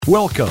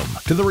Welcome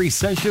to the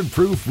Recession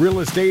Proof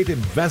Real Estate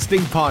Investing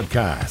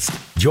Podcast.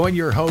 Join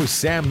your host,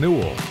 Sam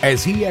Newell,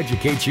 as he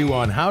educates you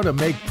on how to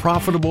make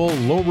profitable,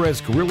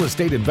 low-risk real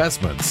estate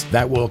investments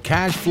that will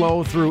cash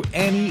flow through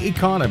any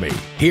economy.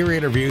 Hear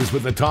interviews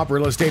with the top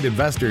real estate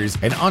investors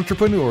and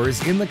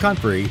entrepreneurs in the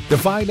country to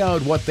find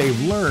out what they've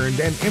learned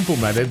and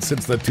implemented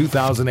since the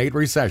 2008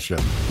 recession.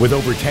 With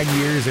over 10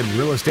 years in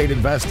real estate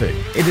investing,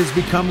 it has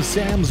become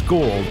Sam's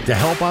goal to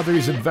help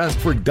others invest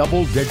for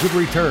double-digit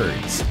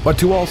returns, but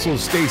to also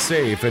stay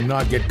safe and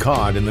not get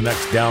caught in the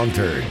next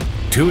downturn.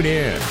 Tune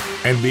in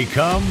and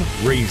become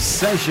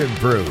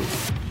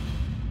recession-proof.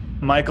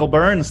 Michael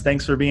Burns,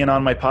 thanks for being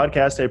on my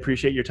podcast. I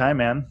appreciate your time,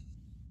 man.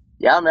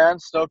 Yeah, man.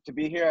 Stoked to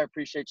be here. I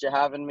appreciate you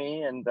having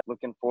me and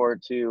looking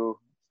forward to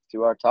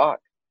our talk.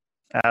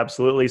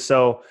 Absolutely.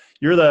 So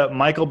you're the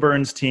Michael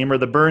Burns team or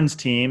the Burns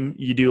team.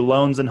 You do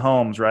loans and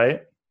homes,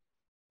 right?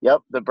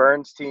 Yep. The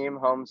Burns team,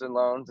 homes and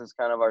loans is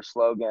kind of our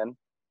slogan.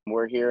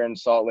 We're here in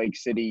Salt Lake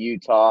City,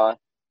 Utah.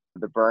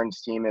 The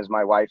Burns team is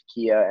my wife,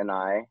 Kia, and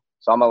I.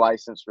 So I'm a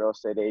licensed real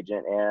estate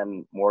agent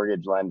and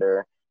mortgage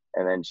lender,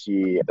 and then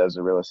she does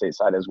the real estate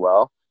side as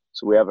well.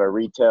 So we have a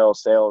retail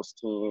sales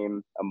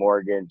team, a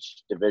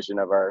mortgage division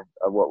of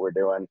what we're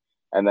doing,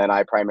 and then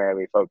I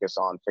primarily focus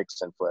on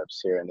fix and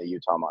flips here in the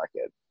Utah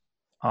market.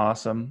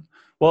 Awesome.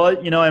 Well,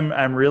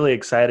 I'm really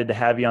excited to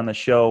have you on the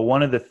show.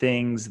 One of the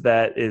things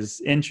that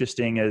is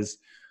interesting is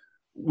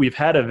we've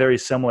had a very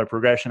similar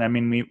progression. I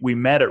mean, we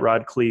met at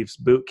Rod Khleif's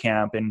boot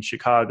camp in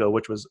Chicago,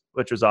 which was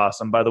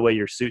awesome. By the way,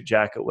 your suit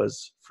jacket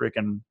was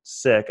freaking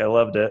sick. I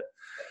loved it.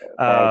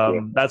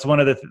 That's one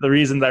of the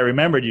reasons I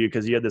remembered you,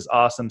 because you had this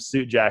awesome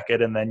suit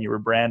jacket and then you were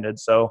branded.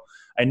 So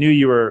I knew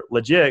you were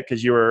legit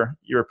because you were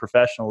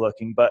professional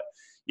looking. But,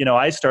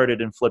 I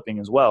started in flipping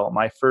as well.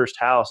 My first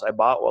house I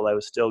bought while I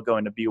was still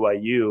going to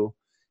BYU.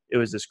 It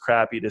was this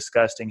crappy,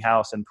 disgusting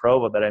house in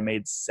Provo that I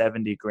made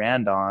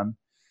 $70,000 on.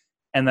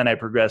 And then I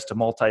progressed to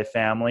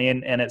multifamily,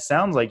 and it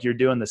sounds like you're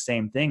doing the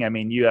same thing. I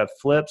mean, you have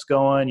flips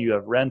going, you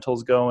have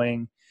rentals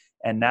going,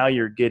 and now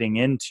you're getting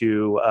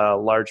into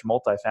large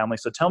multifamily.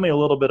 So tell me a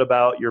little bit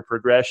about your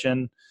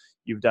progression.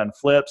 You've done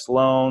flips,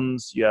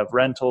 loans, you have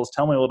rentals.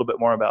 Tell me a little bit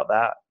more about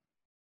that.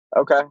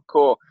 Okay,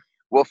 cool.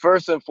 Well,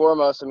 first and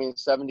foremost, I mean,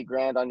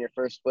 $70,000 on your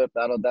first flip,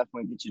 that'll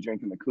definitely get you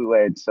drinking the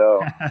Kool-Aid. So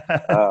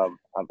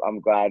I'm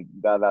glad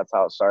that that's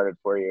how it started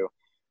for you.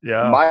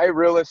 Yeah. My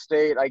real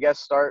estate, I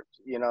guess,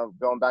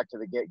 going back to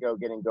the get-go,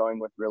 getting going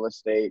with real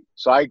estate.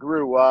 So I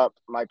grew up,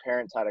 my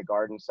parents had a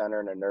garden center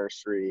and a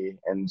nursery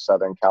in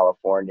Southern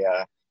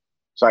California.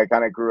 So I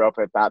kind of grew up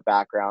with that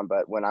background.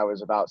 But when I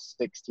was about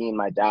 16,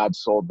 my dad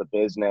sold the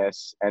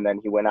business, and then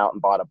he went out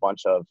and bought a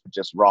bunch of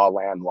just raw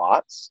land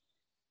lots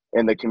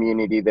in the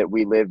community that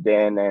we lived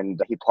in. And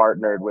he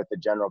partnered with the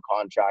general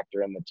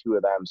contractor, and the two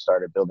of them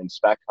started building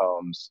spec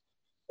homes.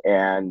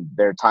 And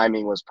their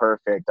timing was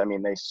perfect. I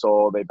mean, I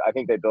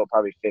think they built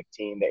probably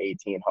 15 to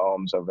 18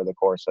 homes over the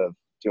course of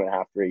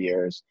 2.5, 3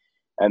 years.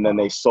 And then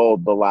they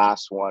sold the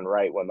last one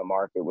right when the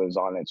market was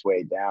on its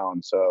way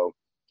down. So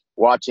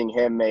watching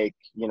him make,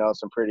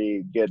 some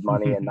pretty good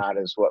money, and that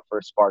is what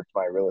first sparked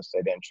my real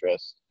estate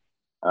interest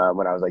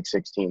when I was like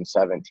 16,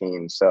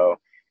 17. So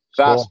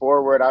fast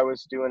forward, I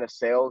was doing a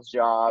sales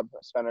job,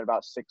 spending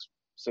about six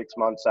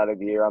months out of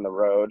the year on the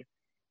road.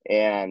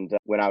 And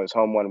when I was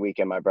home one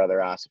weekend, my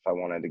brother asked if I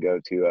wanted to go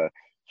to a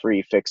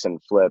free fix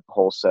and flip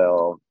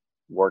wholesale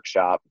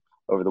workshop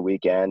over the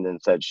weekend, and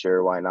said,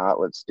 sure, why not?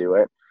 Let's do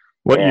it.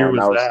 What year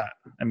was that?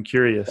 I'm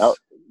curious. That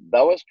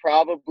was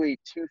probably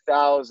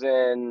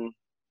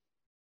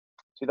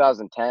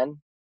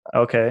 2010.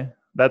 Okay.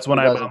 That's when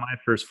I bought my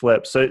first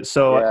flip.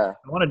 So yeah.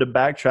 I wanted to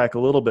backtrack a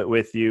little bit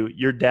with you.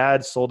 Your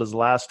dad sold his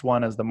last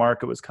one as the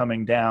market was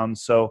coming down.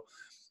 So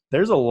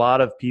there's a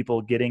lot of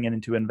people getting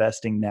into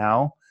investing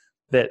now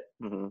that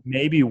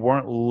maybe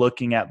weren't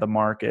looking at the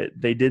market.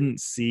 They didn't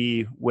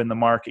see when the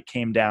market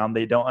came down.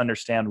 They don't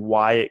understand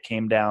why it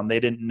came down. They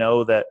didn't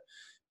know that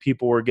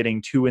people were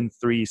getting 2 and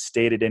 3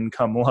 stated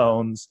income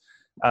loans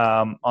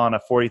on a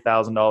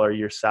 $40,000 a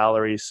year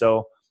salary.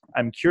 So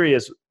I'm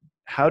curious,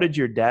 how did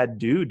your dad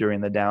do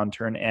during the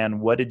downturn, and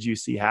what did you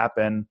see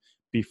happen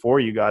before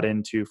you got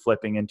into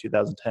flipping in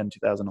 2010,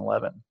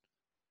 2011?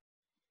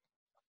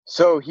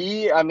 So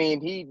he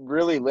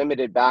really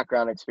limited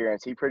background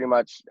experience. He pretty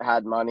much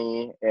had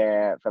money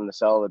from the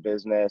sale of the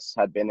business,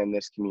 had been in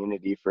this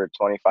community for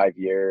 25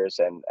 years,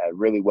 and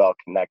really well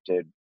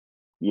connected,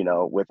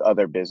 with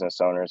other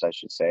business owners, I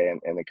should say,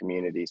 in the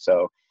community.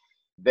 So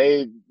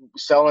they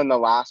selling the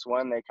last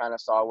one, they kind of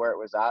saw where it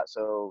was at.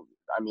 So,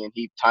 I mean,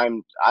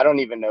 I don't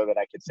even know that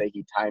I could say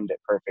he timed it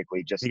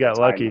perfectly. Just he got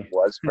lucky. It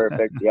was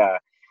perfect. Yeah.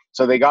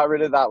 So they got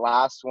rid of that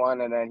last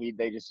one, and then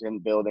they just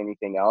didn't build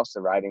anything else.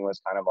 The writing was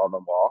kind of on the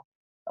wall.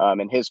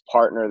 And his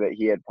partner that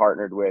he had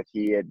partnered with,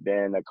 he had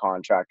been a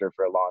contractor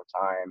for a long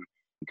time,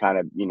 kind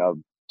of,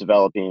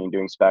 developing,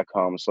 doing spec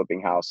homes,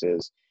 flipping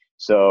houses.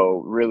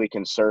 So really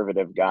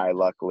conservative guy,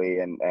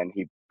 luckily. And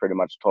he pretty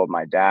much told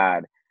my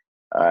dad,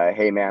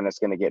 hey man, it's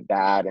going to get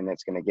bad, and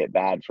it's going to get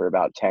bad for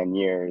about 10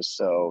 years.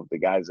 So the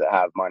guys that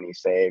have money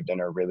saved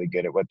and are really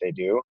good at what they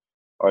do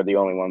are the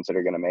only ones that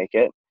are going to make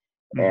it.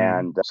 Mm-hmm.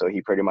 And so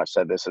he pretty much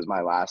said, this is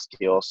my last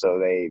deal. So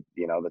they,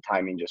 the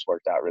timing just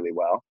worked out really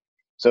well.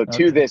 So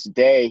to Okay. this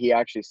day, he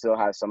actually still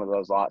has some of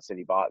those lots that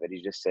he bought that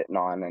he's just sitting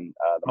on, and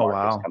the Oh,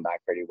 market's wow. come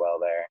back pretty well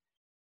there.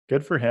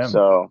 Good for him.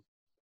 So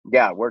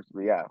yeah, worked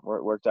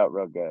out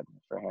real good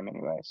for him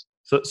anyways.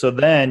 So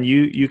then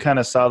you kind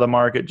of saw the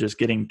market just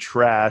getting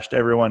trashed,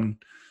 everyone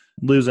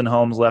losing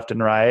homes left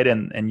and right,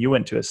 and you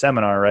went to a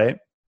seminar, right?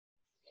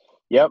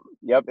 Yep.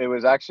 It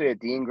was actually a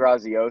Dean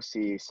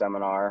Graziosi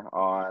seminar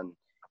on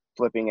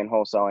flipping and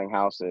wholesaling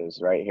houses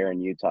right here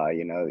in Utah.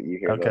 You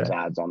hear Okay. those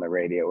ads on the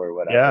radio or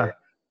whatever. Yeah.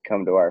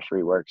 Come to our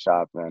free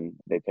workshop and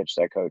they pitch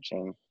their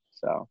coaching.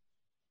 So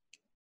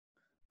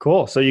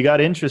Cool. So you got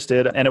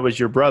interested, and it was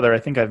your brother. I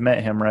think I've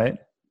met him, right?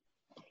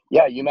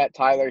 yeah, you met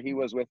Tyler. He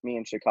was with me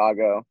in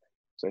Chicago.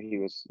 So he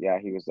was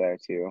there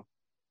too.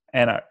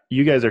 And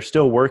you guys are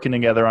still working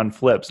together on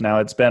flips. Now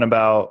it's been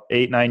about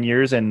 8-9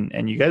 years,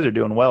 and you guys are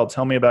doing well.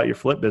 Tell me about your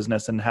flip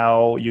business and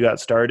how you got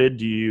started.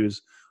 Do you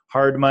use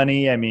hard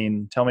money? I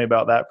mean, tell me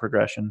about that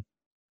progression.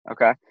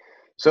 Okay.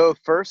 So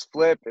first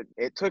flip,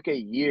 it took a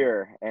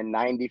year and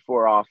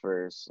 94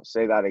 offers. I'll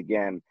say that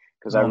again,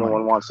 because Oh my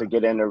everyone wants to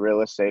get into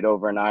real estate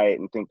overnight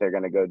and think they're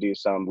going to go do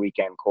some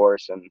weekend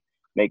course and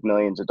make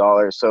millions of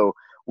dollars. So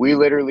we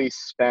literally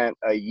spent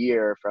a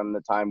year from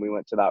the time we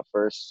went to that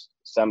first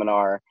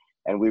seminar,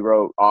 and we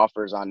wrote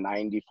offers on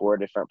 94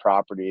 different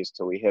properties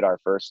till we hit our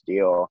first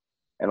deal.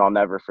 And I'll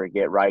never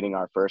forget writing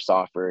our first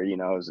offer. It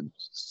was a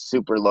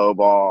super low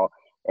ball.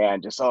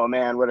 And just, oh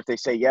man, what if they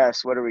say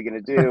yes? What are we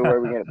going to do? Where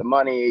are we going to get the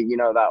money?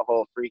 That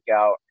whole freak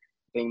out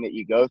thing that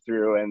you go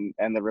through.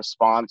 And the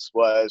response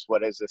was,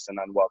 what is this, an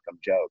unwelcome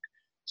joke?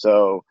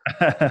 So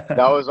that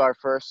was our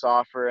first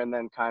offer. And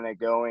then kind of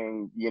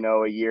going,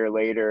 a year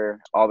later,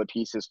 all the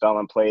pieces fell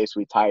in place.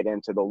 We tied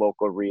into the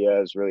local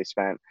RIAs, really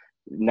spent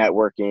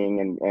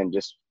networking and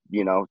just,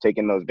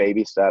 taking those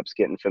baby steps,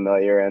 getting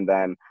familiar. And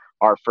then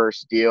our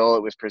first deal,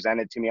 it was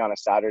presented to me on a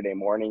Saturday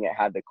morning. It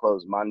had to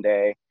close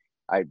Monday.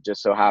 I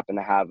just so happened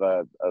to have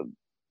a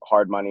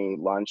hard money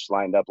lunch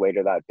lined up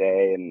later that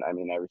day. And I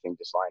mean, everything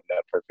just lined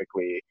up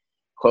perfectly.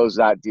 Closed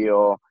that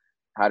deal.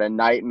 Had a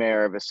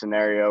nightmare of a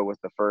scenario with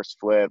the first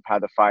flip,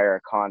 had to fire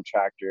a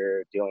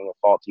contractor, dealing with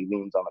faulty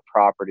liens on the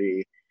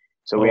property.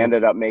 So we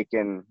ended up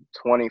making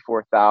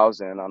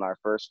 $24,000 on our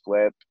first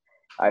flip.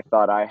 I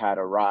thought I had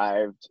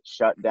arrived,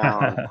 shut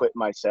down, quit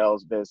my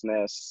sales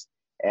business,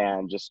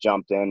 and just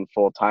jumped in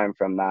full time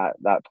from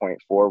that point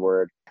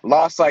forward.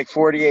 Lost like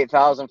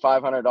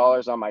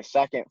 $48,500 on my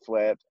second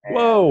flip. And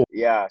whoa.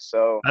 Yeah.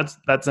 So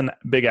that's a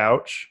big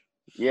ouch.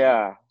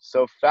 Yeah.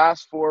 So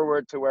fast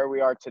forward to where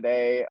we are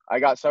today. I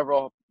got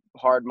several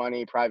hard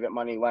money, private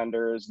money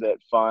lenders that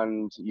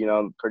fund,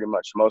 pretty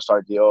much most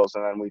our deals.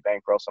 And then we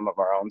bankroll some of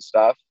our own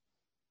stuff.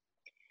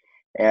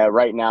 And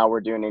right now we're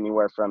doing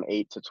anywhere from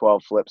 8 to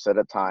 12 flips at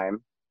a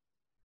time.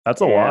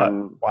 That's a lot.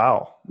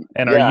 Wow.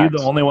 And are you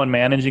the only one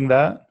managing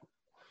that?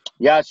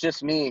 Yeah, it's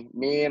just me.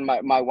 Me and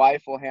my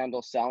wife will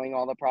handle selling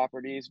all the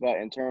properties, but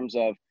in terms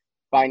of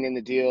finding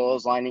the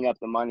deals, lining up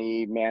the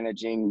money,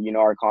 managing,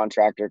 our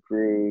contractor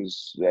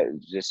crews,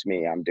 just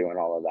me. I'm doing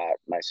all of that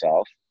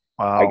myself.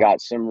 Wow. I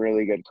got some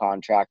really good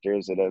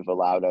contractors that have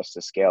allowed us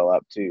to scale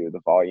up to the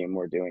volume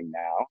we're doing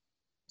now.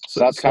 So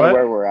that's kind of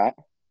where we're at.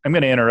 I'm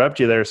going to interrupt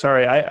you there.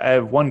 Sorry. I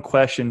have one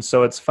question.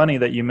 So it's funny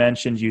that you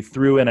mentioned you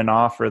threw in an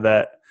offer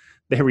that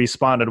they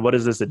responded, what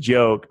is this, a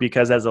joke?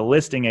 Because as a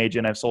listing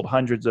agent, I've sold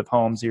hundreds of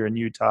homes here in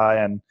Utah,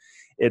 and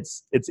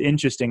it's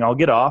interesting. I'll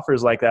get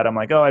offers like that. I'm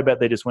like, oh, I bet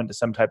they just went to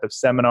some type of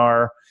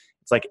seminar.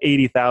 It's like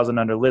 $80,000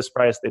 under list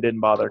price. They didn't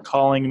bother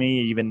calling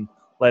me, even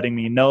letting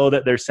me know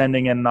that they're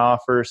sending in an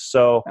offer.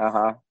 So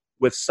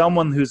with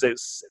someone who's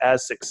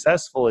as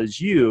successful as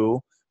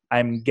you,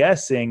 I'm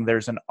guessing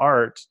there's an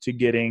art to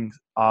getting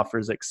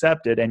offers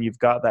accepted, and you've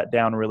got that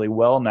down really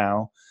well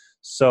now.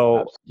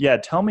 So yeah,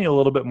 tell me a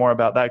little bit more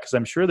about that, because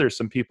I'm sure there's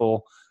some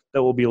people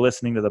that will be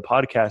listening to the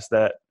podcast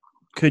that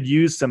could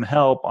use some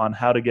help on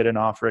how to get an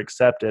offer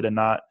accepted and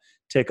not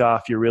tick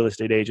off your real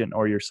estate agent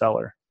or your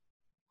seller.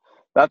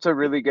 That's a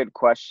really good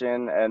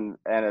question. And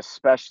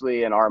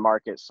especially in our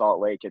market, Salt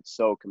Lake, it's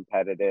so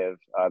competitive.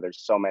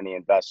 There's so many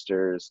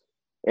investors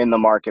in the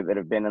market that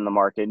have been in the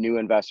market, new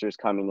investors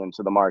coming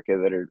into the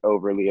market that are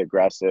overly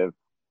aggressive.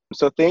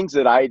 So things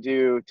that I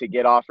do to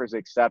get offers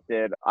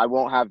accepted, I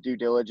won't have due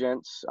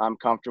diligence. I'm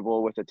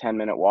comfortable with a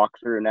 10-minute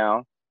walkthrough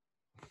now.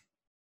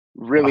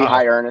 Really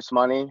high earnest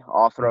money.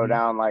 I'll throw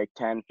down like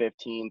 $10,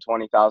 $15,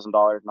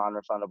 $20,000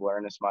 non-refundable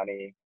earnest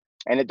money.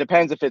 And it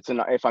depends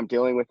if I'm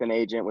dealing with an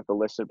agent with a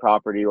listed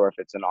property or if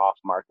it's an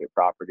off-market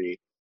property.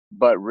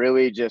 But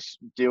really just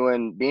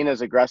being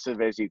as aggressive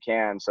as you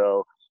can.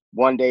 So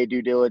 1 day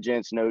due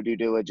diligence, no due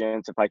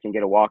diligence. If I can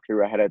get a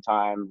walkthrough ahead of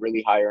time,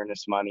 really high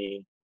earnest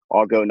money,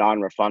 I'll go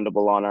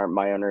non-refundable on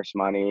my earnest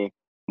money.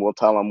 We'll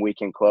tell them we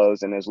can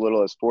close in as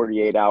little as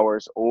 48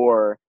 hours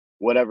or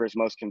whatever is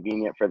most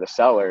convenient for the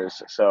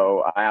sellers.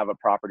 So I have a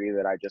property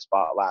that I just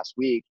bought last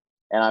week,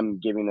 and I'm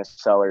giving the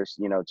sellers,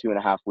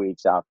 2.5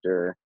 weeks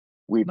after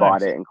we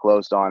bought it and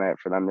closed on it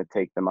for them to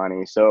take the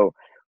money. So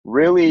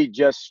really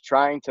just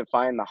trying to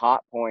find the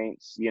hot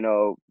points,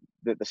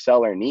 that the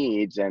seller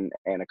needs, and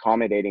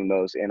accommodating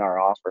those in our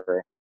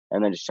offer,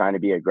 and then just trying to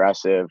be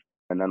aggressive.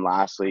 And then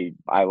lastly,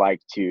 I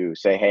like to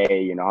say,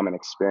 hey, I'm an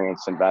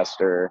experienced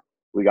investor.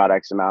 We got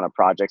X amount of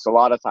projects. A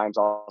lot of times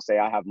I'll say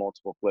I have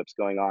multiple flips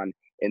going on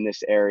in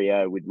this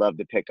area. We'd love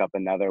to pick up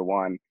another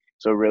one.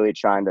 So really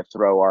trying to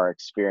throw our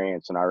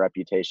experience and our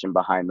reputation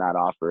behind that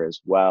offer as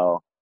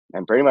well.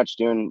 And pretty much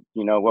doing,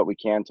 what we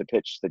can to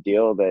pitch the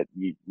deal that,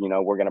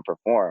 we're going to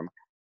perform.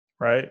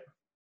 Right.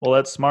 Well,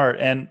 that's smart.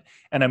 And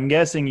I'm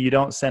guessing you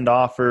don't send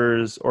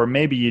offers, or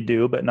maybe you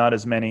do, but not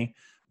as many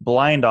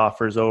blind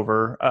offers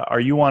over. Are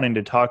you wanting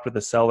to talk with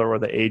the seller or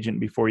the agent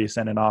before you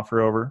send an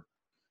offer over?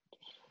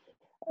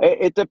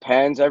 It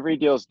depends. Every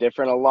deal is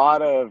different.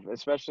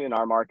 Especially in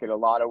our market, a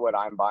lot of what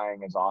I'm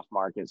buying is off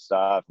market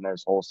stuff, and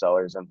there's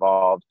wholesalers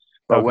involved.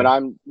 But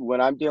Okay.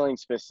 when I'm dealing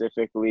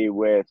specifically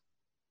with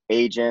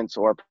agents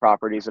or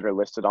properties that are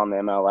listed on the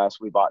MLS,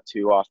 we bought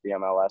 2 off the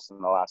MLS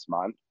in the last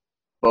month.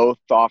 Both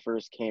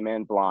offers came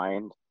in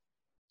blind.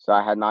 So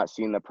I had not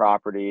seen the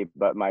property,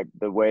 but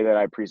the way that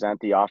I present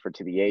the offer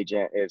to the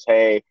agent is,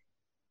 hey,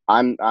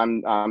 I'm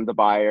the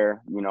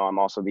buyer. I'm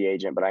also the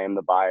agent, but I am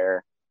the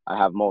buyer. I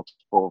have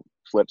multiple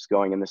flips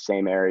going in the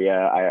same area.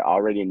 I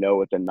already know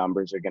what the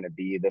numbers are going to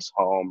be. This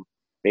home,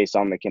 based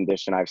on the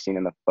condition I've seen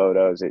in the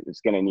photos,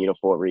 it's going to need a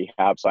full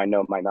rehab. So I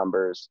know my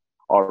numbers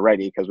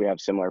already because we have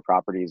similar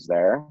properties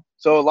there.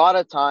 So a lot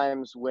of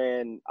times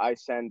when I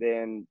send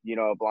in,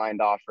 a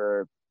blind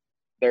offer,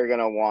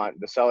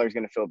 the seller's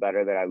going to feel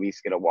better that I at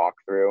least get a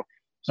walkthrough.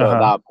 So at Uh-huh.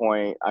 that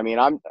point, I mean,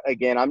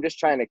 I'm just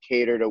trying to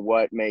cater to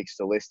what makes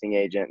the listing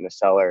agent and the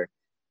seller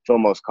feel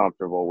most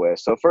comfortable with.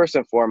 So first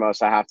and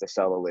foremost, I have to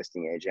sell the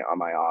listing agent on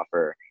my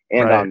offer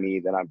and Right. on me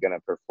that I'm going to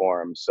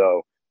perform.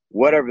 So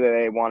whatever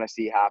they want to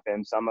see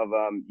happen, some of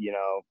them,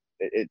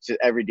 it's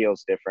every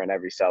deal's different.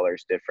 Every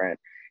seller's different.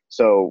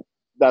 So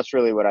that's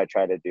really what I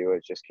try to do,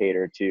 is just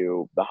cater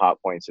to the hot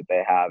points that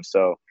they have.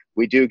 So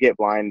we do get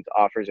blind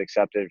offers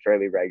accepted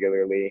fairly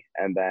regularly.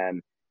 And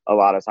then a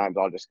lot of times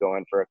I'll just go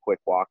in for a quick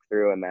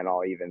walkthrough. And then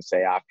I'll even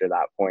say after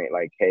that point,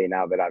 like, hey,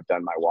 now that I've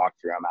done my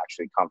walkthrough, I'm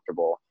actually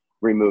comfortable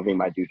removing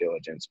my due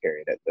diligence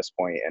period at this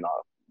point, and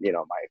I'll,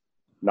 my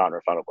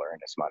non-refundable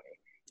earnest money.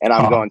 And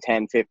I'm Uh-huh. going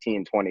 10,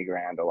 15, 20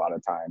 grand a lot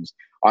of times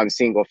on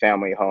single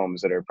family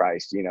homes that are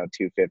priced,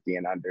 250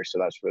 and under. So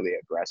that's really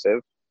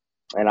aggressive.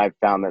 And I've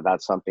found that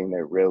that's something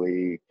that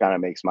really kind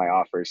of makes my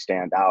offers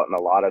stand out. And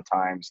a lot of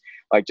times,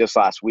 like just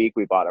last week,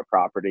 we bought a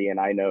property, and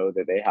I know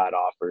that they had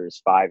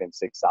offers $5,000 and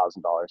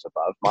 $6,000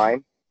 above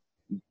mine,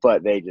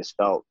 but they just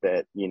felt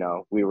that,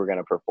 we were going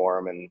to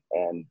perform, and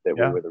that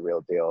we Yeah. were the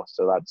real deal.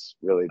 So that's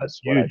really That's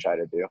just what I huge. try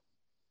to do.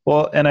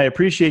 Well, and I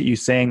appreciate you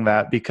saying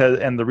that,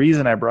 and the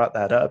reason I brought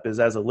that up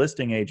is, as a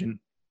listing agent,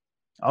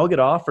 I'll get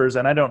offers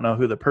and I don't know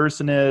who the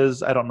person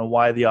is. I don't know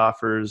why the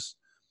offer's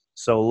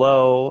so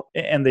low,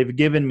 and they've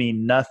given me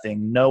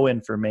nothing, no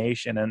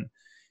information.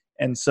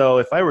 And so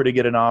if I were to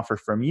get an offer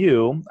from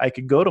you, I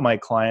could go to my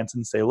clients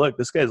and say, look,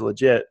 this guy's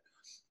legit.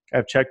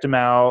 I've checked him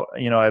out.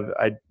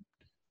 I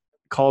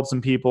called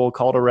some people,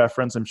 called a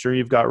reference. I'm sure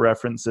you've got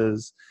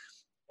references.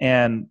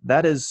 And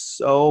that is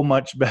so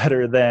much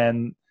better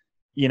than,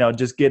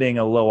 just getting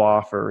a low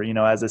offer.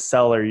 As a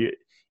seller,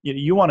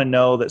 you want to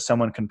know that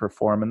someone can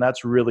perform, and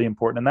that's really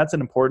important. And that's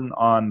important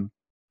on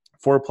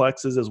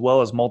fourplexes as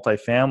well as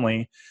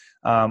multifamily.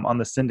 On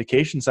the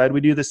syndication side,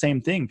 we do the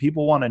same thing.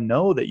 People want to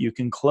know that you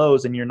can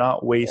close and you're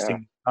not Yeah.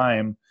 wasting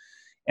time.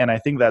 And I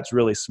think that's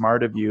really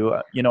smart of you.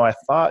 A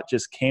thought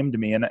just came to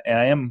me, and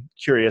I am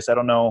curious. I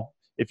don't know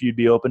if you'd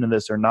be open to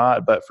this or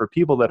not, but for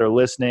people that are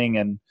listening,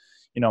 and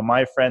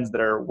my friends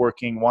that are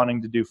working,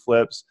 wanting to do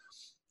flips,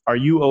 are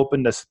you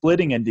open to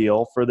splitting a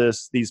deal for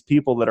these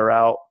people that are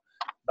out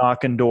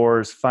knocking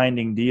doors,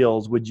 finding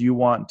deals? Would you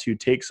want to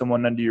take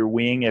someone under your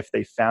wing if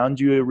they found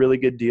you a really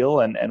good deal,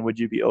 and would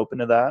you be open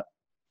to that?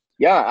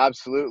 Yeah,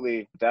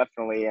 absolutely.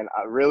 Definitely. And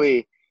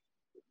really,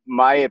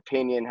 my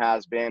opinion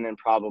has been, and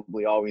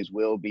probably always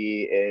will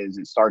be, is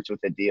it starts with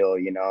a deal,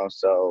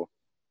 so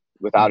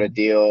without a Mhm.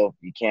 deal,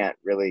 you can't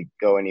really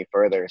go any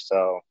further.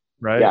 So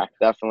Right. yeah,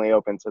 definitely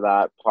open to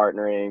that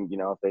partnering.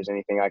 If there's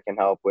anything I can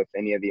help with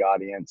any of the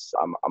audience,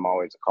 I'm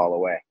always a call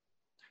away.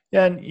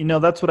 Yeah,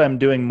 and that's what I'm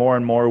doing more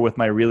and more with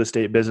my real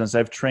estate business.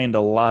 I've trained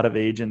a lot of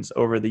agents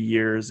over the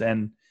years,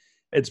 and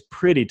it's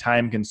pretty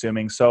time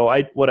consuming. So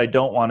what I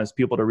don't want is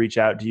people to reach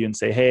out to you and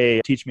say,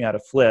 "Hey, teach me how to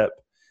flip."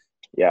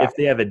 Yeah. If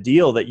they have a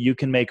deal that you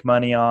can make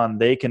money on,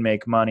 they can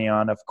make money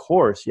on, of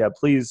course. Yeah,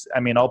 please. I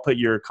mean, I'll put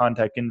your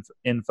contact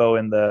info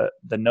in the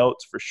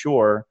notes for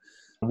sure.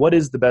 What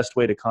is the best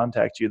way to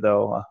contact you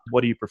though?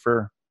 What do you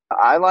prefer?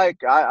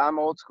 I'm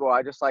old school.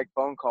 I just like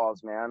phone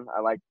calls, man.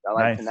 I like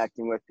Nice.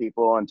 connecting with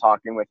people and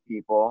talking with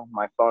people.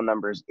 My phone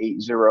number is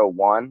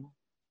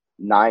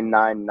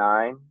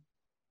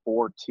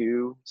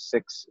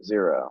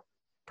 801-999-4260.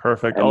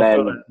 Perfect. And I'll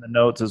throw that then, in the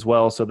notes as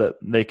well so that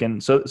they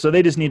can so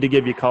they just need to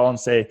give you a call and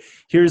say,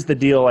 here's the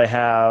deal I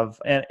have.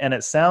 And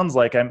it sounds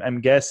like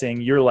I'm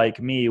guessing you're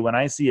like me. When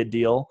I see a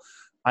deal,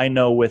 I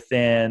know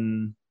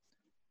within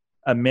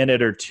a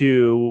minute or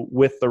two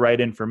with the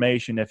right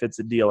information if it's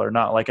a deal or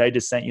not. Like I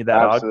just sent you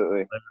that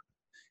Absolutely.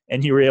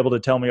 and you were able to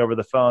tell me over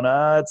the phone,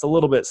 it's a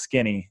little bit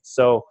skinny.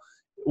 So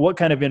what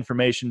kind of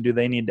information do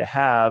they need to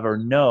have or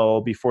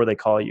know before they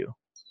call you?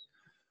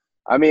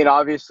 I mean,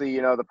 obviously,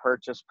 the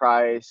purchase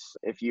price,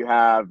 if you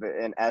have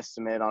an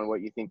estimate on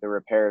what you think the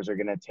repairs are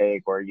going to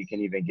take, or you can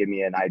even give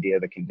me an idea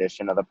of the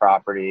condition of the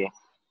property,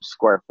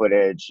 square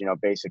footage,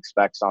 basic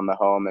specs on the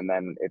home. And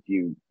then if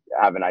you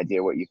have an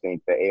idea what you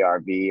think the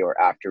ARV or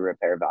after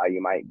repair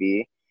value might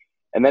be.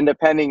 And then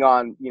depending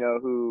on,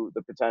 who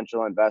the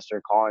potential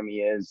investor calling me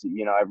is,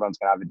 everyone's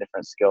going to have a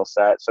different skill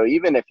set. So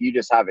even if you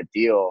just have a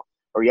deal,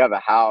 or you have a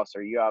house,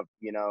 or you have,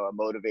 a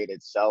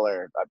motivated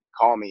seller,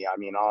 call me. I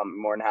mean,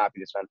 I'm more than happy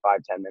to spend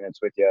 5-10 minutes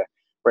with you,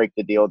 break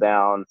the deal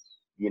down,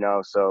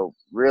 so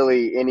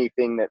really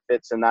anything that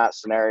fits in that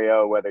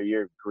scenario, whether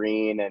you're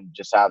green and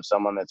just have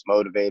someone that's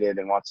motivated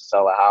and wants to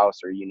sell a house,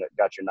 or,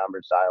 got your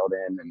numbers dialed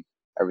in and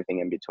everything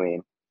in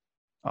between.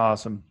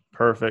 Awesome.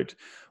 Perfect.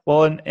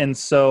 Well, and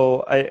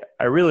so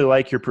I really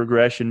like your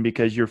progression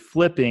because you're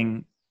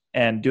flipping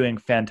and doing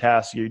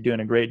fantastic. You're doing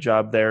a great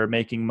job there,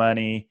 making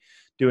money,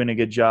 doing a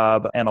good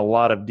job, and a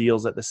lot of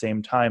deals at the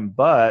same time.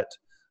 But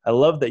I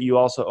love that you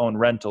also own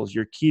rentals.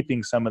 You're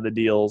keeping some of the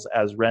deals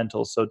as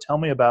rentals. So tell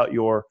me about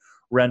your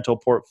rental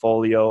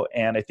portfolio.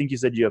 And I think you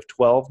said you have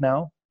 12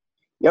 now?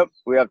 Yep.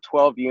 We have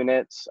 12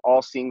 units,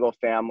 all single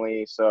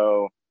family.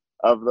 So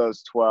of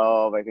those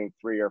 12, I think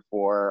 3 or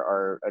 4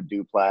 are a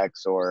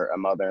duplex or a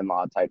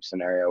mother-in-law type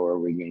scenario where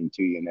we're getting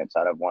 2 units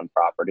out of one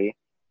property.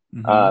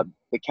 Mm-hmm.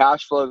 The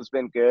cash flow has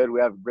been good.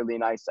 We have really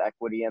nice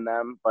equity in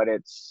them, but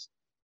it's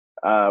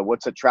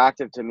what's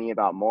attractive to me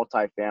about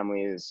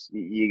multifamily is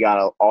you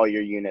got all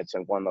your units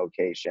in one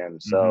location.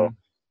 So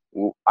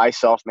I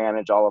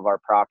self-manage all of our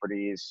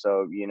properties.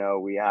 So,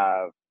 we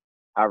have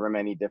however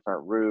many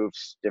different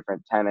roofs,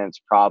 different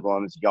tenants,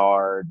 problems,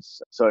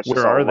 yards. So it's just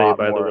Where are a they, lot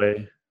by the more.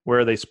 way? Where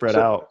are they spread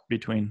out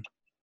between?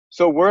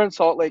 So we're in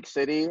Salt Lake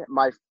City.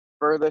 My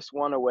furthest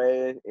one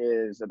away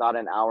is about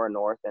an hour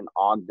north in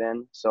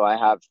Ogden. So I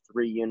have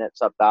 3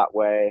 units up that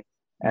way.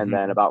 And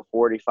then about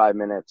 45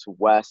 minutes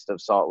west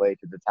of Salt Lake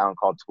is a town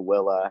called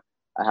Tooele.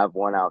 I have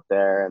 1 out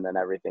there, and then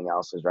everything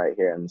else is right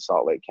here in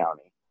Salt Lake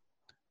County.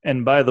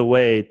 And by the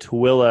way,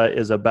 Tooele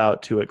is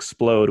about to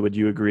explode. Would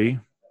you agree?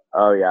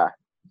 Oh, yeah.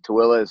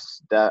 Tooele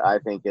is, I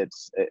think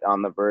it's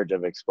on the verge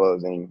of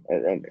exploding.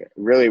 And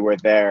really, we're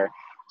there.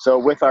 So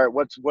with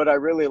what I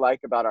really like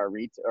about our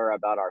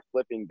about our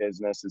flipping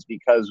business is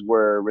because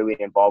we're really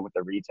involved with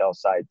the retail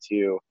side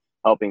too,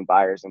 helping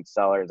buyers and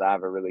sellers. I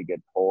have a really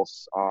good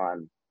pulse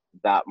on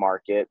that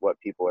market, what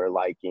people are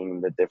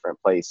liking, the different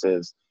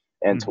places.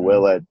 And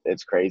Tooele,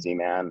 it's crazy,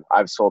 man.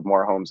 I've sold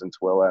more homes in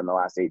Tooele in the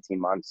last 18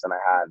 months than I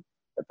had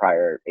the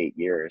prior 8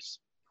 years.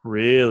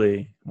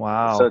 Really?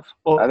 Wow. So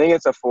I think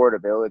it's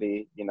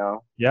affordability,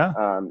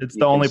 Yeah. It's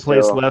the only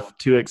place left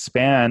to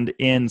expand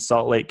in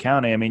Salt Lake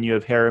County. I mean, you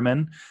have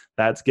Harriman,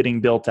 that's getting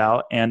built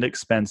out and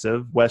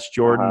expensive. West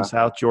Jordan,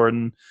 South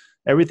Jordan,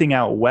 everything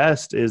out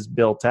west is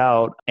built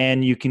out,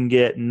 and you can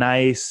get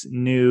nice,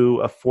 new,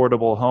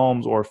 affordable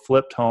homes or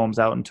flipped homes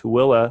out in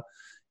Tooele.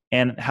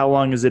 And how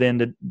long is it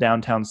into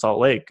downtown Salt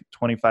Lake?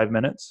 25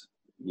 minutes?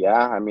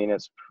 Yeah, I mean,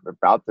 it's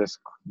about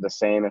the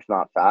same, if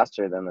not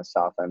faster, than the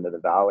south end of the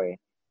valley.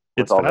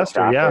 It's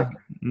faster, yeah.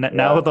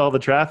 Now with all the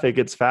traffic,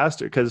 it's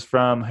faster because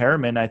from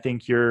Harriman, I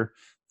think you're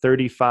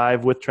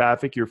 35 with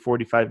traffic, you're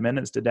 45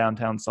 minutes to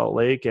downtown Salt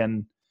Lake.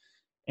 And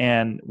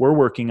we're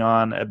working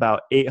on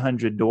about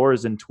 800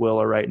 doors in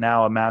Tooele right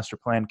now, a master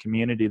plan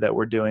community that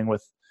we're doing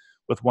with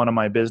one of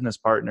my business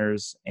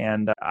partners.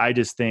 And I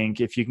just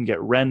think if you can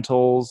get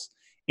rentals,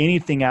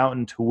 anything out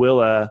in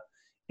Tooele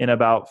in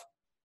about,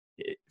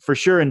 for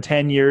sure in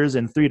 10 years,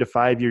 in 3 to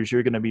 5 years,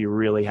 you're going to be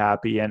really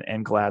happy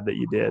and glad that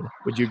you did.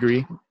 Would you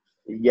agree?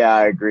 Yeah,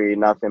 I agree.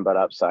 Nothing but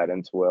upside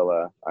in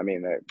Tooele. I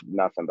mean,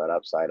 nothing but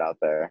upside out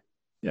there.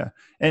 Yeah.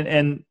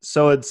 And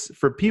so it's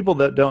for people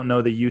that don't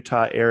know the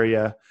Utah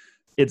area,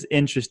 it's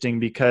interesting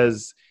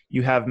because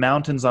you have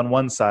mountains on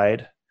one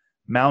side,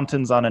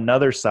 mountains on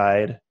another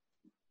side,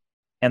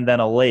 and then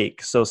a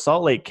lake. So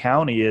Salt Lake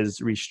County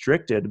is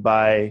restricted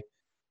by,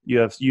 you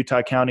have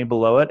Utah County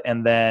below it,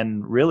 and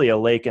then really a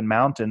lake and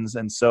mountains.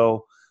 And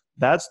so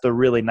that's the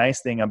really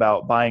nice thing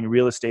about buying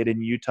real estate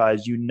in Utah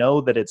is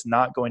that it's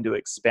not going to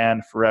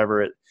expand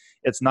forever.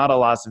 It's not a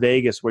Las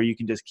Vegas where you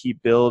can just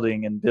keep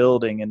building and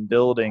building and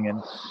building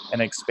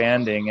and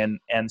expanding.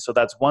 And so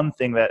that's one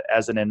thing that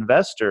as an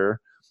investor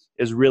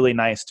is really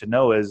nice to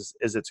know is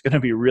it's going to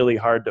be really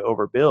hard to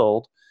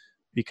overbuild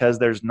because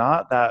there's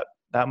not that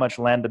much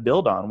land to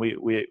build on.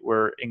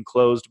 We're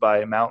enclosed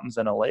by mountains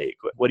and a lake.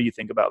 What do you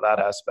think about that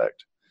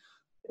aspect?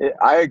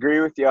 I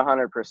agree with you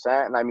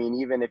 100%. And I mean,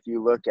 even if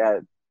you look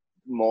at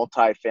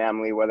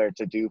multifamily, whether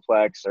it's a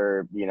duplex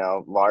or,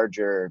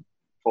 larger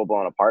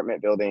full-blown apartment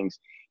buildings,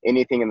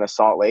 anything in the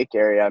Salt Lake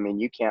area, I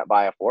mean, you can't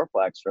buy a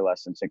fourplex for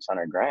less than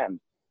 $600,000.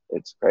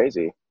 It's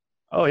crazy.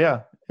 Oh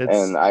yeah.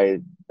 And I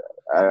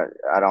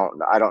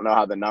don't know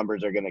how the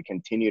numbers are going to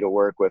continue to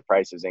work with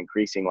prices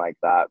increasing like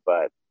that,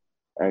 but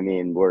I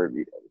mean,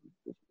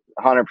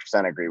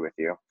 100% agree with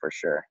you for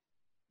sure.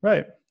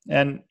 Right.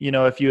 And,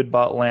 if you had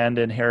bought land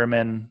in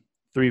Harriman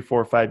 3,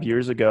 4, 5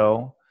 years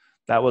ago,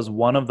 that was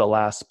one of the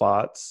last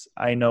spots.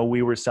 I know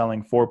we were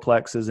selling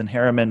fourplexes in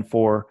Harriman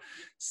for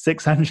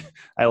 600.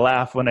 I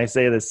laugh when I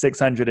say this,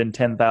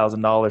 $610,000,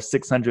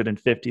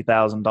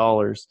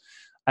 $650,000.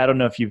 I don't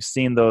know if you've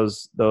seen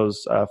those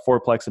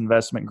Fourplex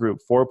Investment Group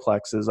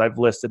fourplexes. I've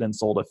listed and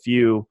sold a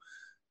few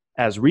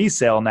as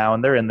resale now,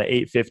 and they're in the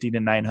 850 to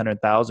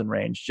 900,000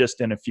 range just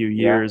in a few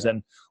years.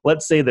 And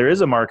let's say there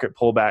is a market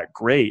pullback,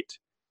 great.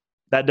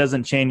 That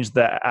doesn't change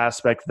the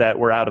aspect that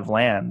we're out of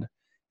land.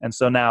 And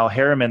so now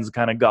Harriman's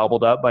kind of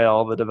gobbled up by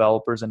all the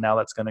developers, and now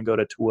that's going to go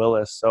to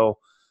Tooele. So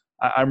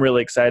I'm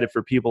really excited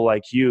for people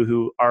like you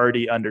who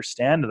already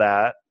understand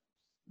that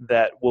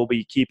will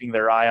be keeping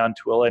their eye on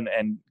Tooele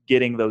and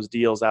getting those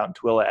deals out in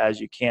Tooele as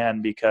you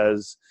can,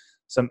 because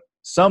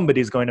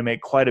somebody's going to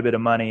make quite a bit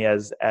of money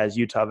as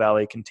Utah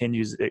Valley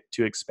continues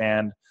to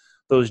expand.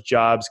 Those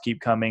jobs keep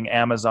coming.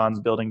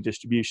 Amazon's building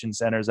distribution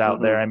centers out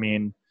there. I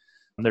mean,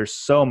 there's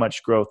so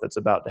much growth that's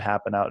about to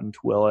happen out in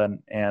Tooele,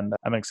 and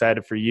I'm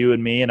excited for you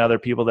and me and other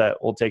people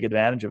that will take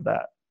advantage of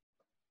that.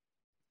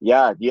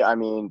 Yeah. I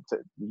mean,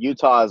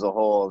 Utah as a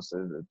whole,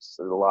 it's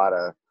a lot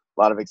of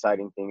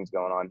exciting things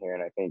going on here,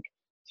 and I think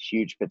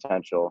huge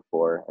potential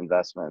for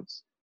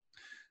investments.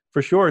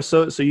 For sure.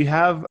 So you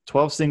have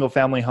 12 single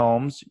family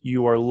homes.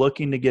 You are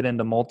looking to get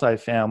into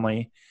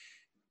multifamily,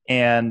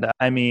 and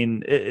I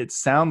mean, it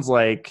sounds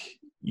like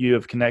you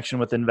have connection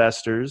with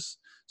investors.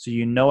 So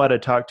you know how to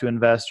talk to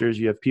investors.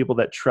 You have people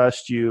that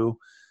trust you.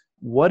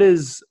 What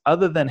is,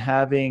 other than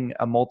having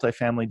a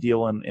multifamily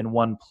deal in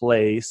one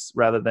place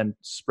rather than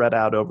spread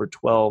out over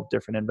 12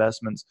 different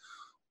investments,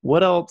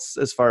 what else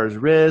as far as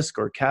risk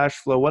or cash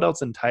flow, what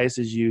else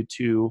entices you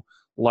to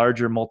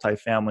larger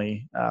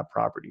multifamily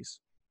properties?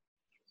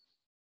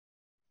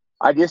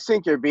 I just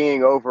think you're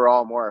being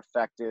overall more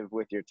effective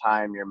with your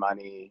time, your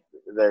money.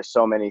 There's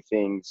so many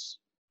things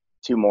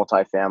to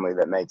multifamily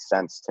that makes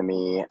sense to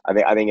me. I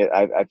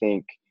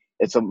think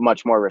it's a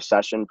much more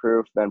recession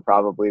proof than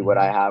probably what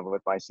I have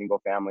with my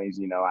single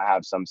families. I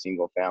have some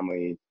single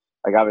family,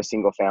 like I have a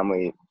single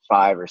family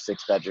 5 or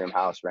 6 bedroom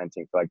house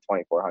renting for like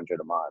 $2,400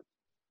 a month.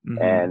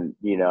 And,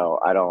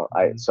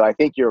 so I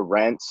think your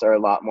rents are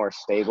a lot more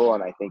stable,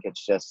 and I think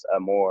it's just a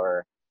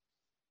more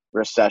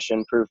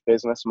recession proof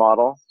business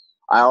model.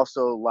 I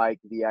also like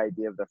the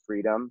idea of the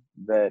freedom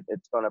that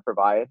it's going to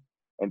provide,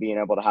 and being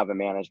able to have a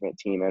management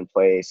team in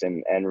place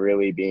and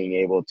really being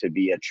able to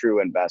be a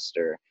true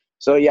investor.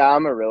 So yeah,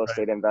 I'm a real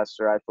estate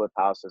investor. I flip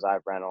houses, I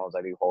have rentals,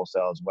 I do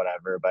wholesales,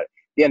 whatever. But at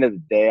the end of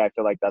the day, I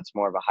feel like that's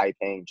more of a high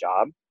paying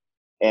job,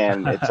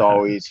 and it's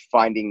always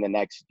finding the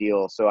next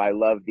deal. So I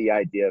love the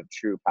idea of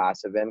true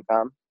passive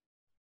income.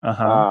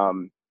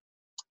 And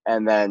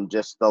then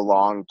just the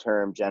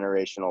long-term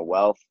generational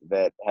wealth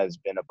that has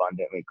been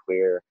abundantly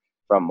clear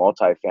from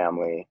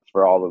multifamily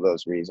for all of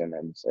those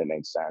reasons. It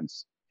makes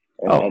sense.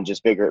 And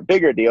just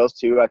bigger deals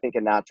too. I think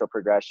a natural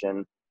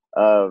progression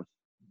of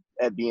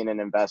being an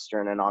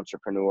investor and an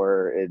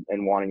entrepreneur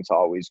and wanting to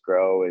always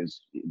grow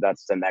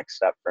that's the next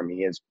step for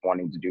me, is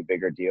wanting to do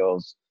bigger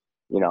deals,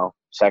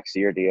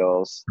 sexier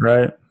deals.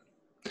 Right.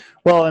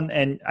 Well,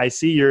 and I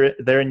see you're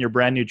there in your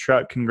brand new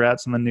truck.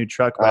 Congrats on the new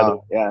truck, by the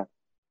way. Yeah.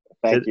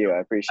 Thank you. I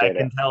appreciate it.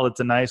 I can tell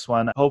it's a nice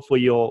one. Hopefully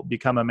you'll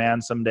become a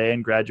man someday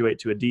and graduate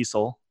to a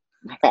diesel.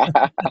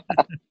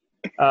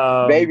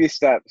 Baby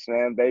steps,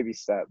 man. Baby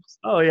steps.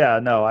 Oh yeah,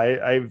 no,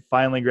 I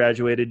finally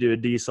graduated to a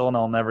diesel, and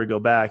I'll never go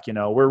back.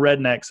 We're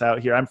rednecks out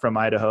here. I'm from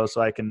Idaho,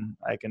 so I can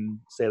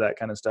say that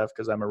kind of stuff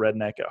because I'm a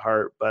redneck at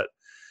heart. But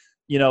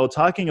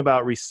talking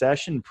about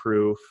recession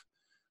proof,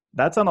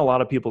 that's on a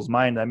lot of people's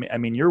mind. I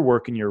mean, you're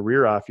working your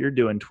rear off. You're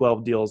doing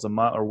 12 deals a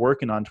month, or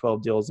working on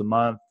 12 deals a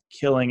month,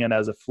 killing it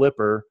as a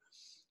flipper.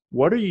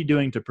 What are you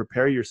doing to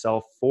prepare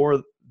yourself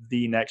for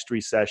the next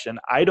recession?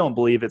 I don't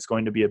believe it's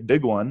going to be a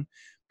big one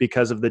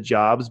because of the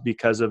jobs,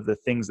 because of the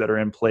things that are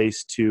in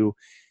place to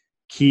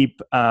keep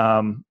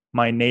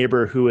my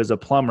neighbor who is a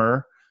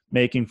plumber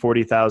making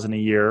 $40,000 a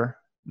year.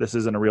 This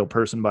isn't a real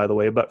person, by the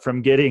way, but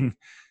from getting,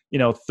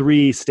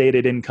 3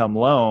 stated income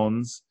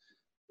loans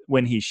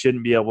when he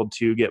shouldn't be able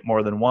to get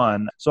more than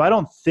one. So I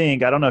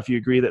don't know if you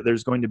agree that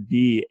there's going to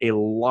be a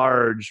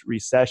large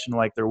recession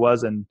like there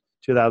was in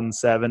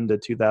 2007 to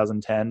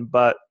 2010.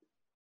 But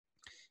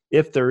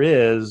if there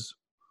is,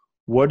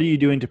 what are you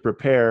doing to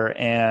prepare?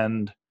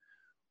 And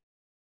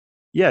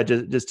yeah,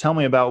 just tell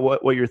me about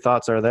what your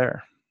thoughts are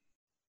there.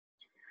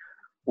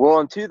 Well,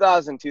 in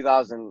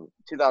 2007,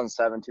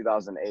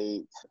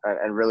 2008,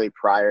 and really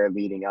prior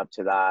leading up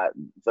to that,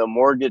 the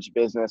mortgage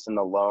business and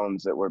the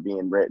loans that were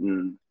being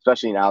written,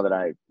 especially now that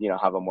I,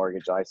 have a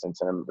mortgage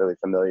license and I'm really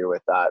familiar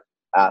with that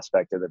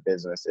aspect of the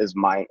business, is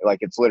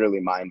it's literally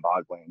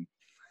mind-boggling.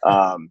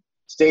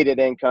 Stated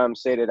income,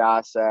 stated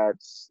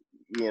assets,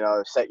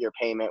 set your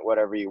payment,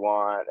 whatever you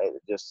want.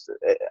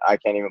 I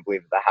can't even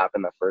believe that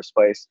happened in the first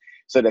place.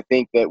 So to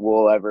think that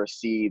we'll ever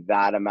see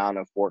that amount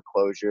of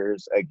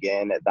foreclosures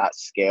again at that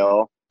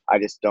scale, I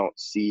just don't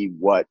see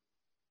what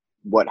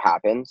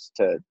happens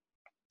to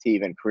to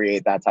even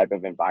create that type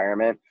of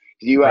environment.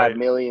 You Right. had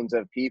millions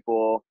of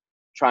people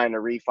trying to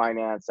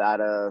refinance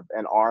out of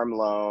an ARM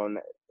loan,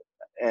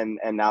 and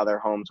now their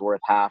home's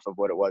worth half of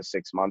what it was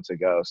 6 months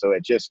ago. So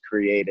it just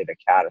created a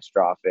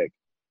catastrophic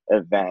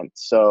event.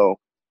 So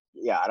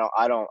yeah,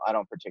 I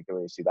don't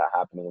particularly see that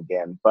happening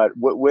again. But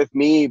with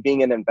me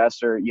being an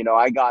investor,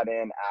 I got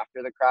in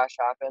after the crash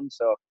happened,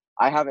 so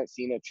I haven't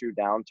seen a true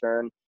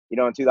downturn.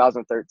 In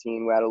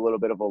 2013, we had a little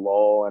bit of a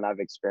lull, and I've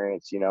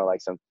experienced,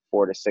 like some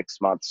 4 to 6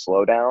 month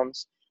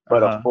slowdowns.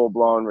 But a Uh-huh. full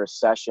blown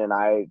recession,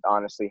 I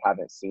honestly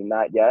haven't seen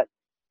that yet.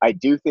 I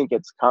do think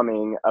it's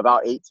coming.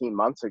 About 18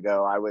 months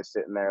ago, I was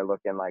sitting there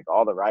looking like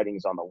all the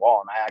writings on the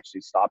wall, and I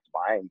actually stopped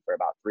buying for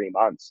about 3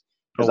 months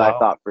Oh, because I wow.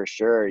 thought for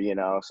sure,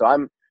 So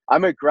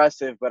I'm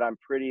aggressive, but I'm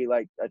pretty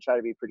I try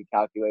to be pretty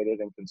calculated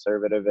and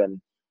conservative. And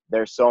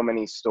there's so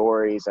many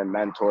stories and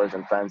mentors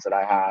and friends that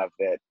I have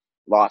that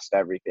lost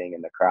everything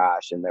in the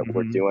crash and that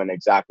were Hmm. doing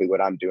exactly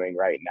what I'm doing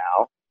right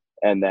now.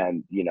 And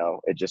then,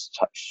 it just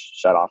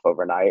shut off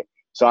overnight.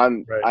 So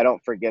Right. I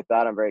don't forget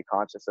that. I'm very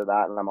conscious of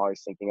that, and I'm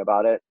always thinking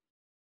about it.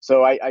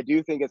 So I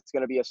do think it's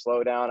going to be a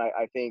slowdown.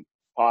 I think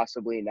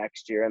possibly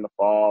next year in the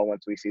fall,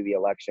 once we see the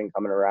election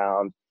coming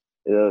around,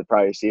 you'll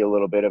probably see a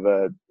little bit of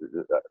a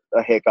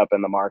hiccup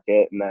in the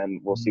market, and then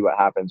we'll see Mhm. what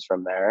happens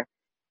from there.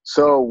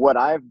 So what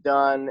I've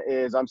done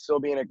is I'm still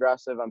being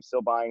aggressive. I'm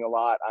still buying a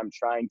lot. I'm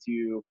trying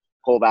to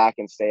pull back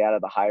and stay out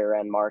of the higher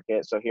end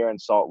market. So here in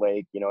Salt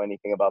Lake,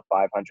 anything above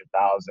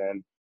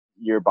 500,000,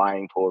 your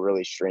buying pool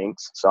really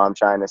shrinks. So I'm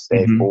trying to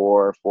stay Mhm.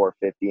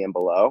 450 and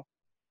below.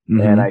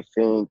 And Mhm. I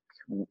think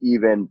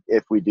even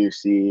if we do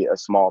see a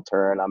small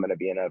turn, I'm going to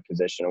be in a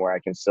position where I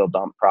can still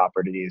dump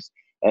properties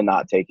and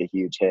not take a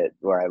huge hit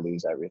where I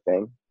lose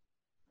everything.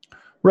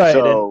 Right.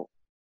 And So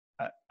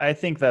I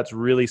think that's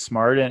really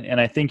smart.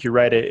 And I think you're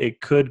right.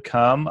 It could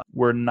come.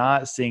 We're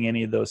not seeing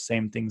any of those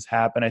same things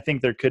happen. I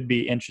think there could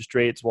be interest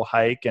rates will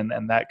hike, and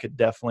that could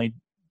definitely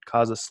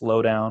cause a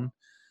slowdown,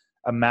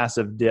 a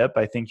massive dip.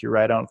 I think you're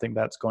right. I don't think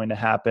that's going to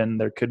happen.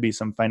 There could be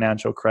some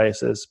financial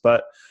crisis,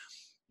 but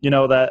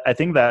that I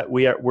think that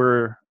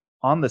we're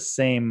on the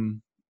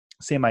same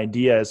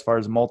idea as far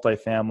as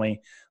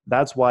multifamily.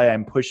 That's why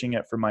I'm pushing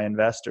it for my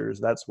investors.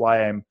 That's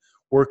why I'm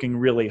working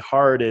really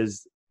hard.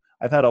 Is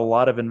I've had a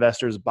lot of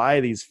investors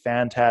buy these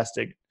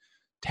fantastic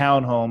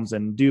townhomes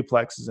and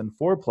duplexes and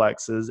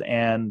fourplexes,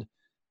 and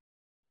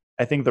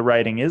I think the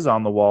writing is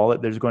on the wall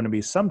that there's going to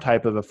be some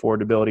type of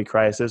affordability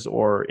crisis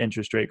or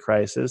interest rate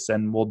crisis,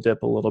 and we'll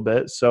dip a little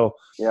bit. So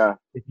yeah,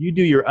 if you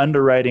do your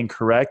underwriting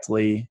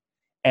correctly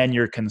and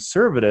you're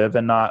conservative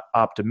and not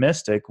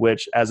optimistic,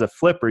 which as a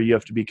flipper, you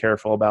have to be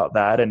careful about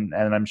that. And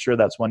I'm sure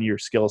that's one of your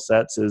skill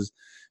sets is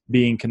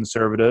being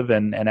conservative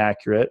and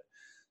accurate.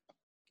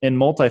 In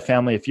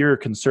multifamily, if you're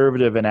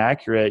conservative and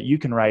accurate, you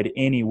can ride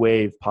any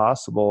wave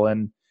possible.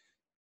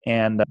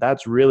 And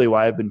that's really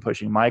why I've been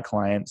pushing my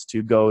clients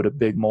to go to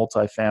big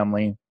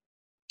multifamily,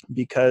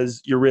 because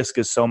your risk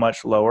is so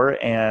much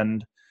lower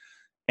and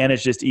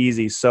it's just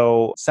easy.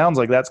 So sounds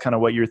like that's kind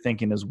of what you're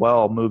thinking as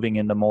well, moving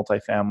into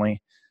multifamily.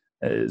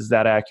 Is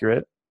that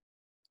accurate?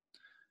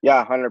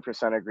 yeah,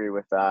 100% agree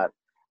with that.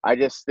 I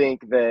just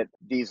think that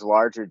these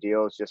larger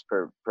deals just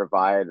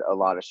provide a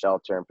lot of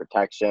shelter and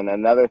protection.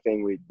 Another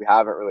thing we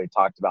haven't really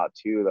talked about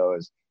too, though,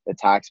 is the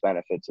tax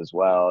benefits as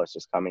well. It's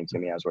just coming to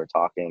me as we're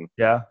talking.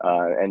 Yeah,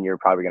 And you're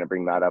probably going to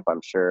bring that up,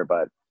 I'm sure.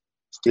 But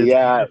it's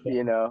yeah,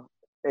 beautiful.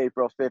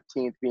 April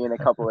 15th being a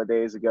couple of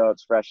days ago,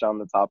 it's fresh on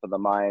the top of the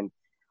mind.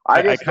 I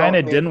I just kind don't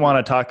of think didn't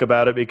want to talk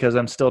about it because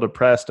I'm still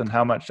depressed on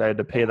how much I had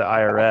to pay the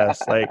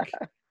IRS. Like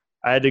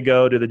I had to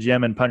go to the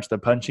gym and punch the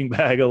punching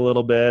bag a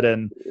little bit,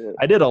 and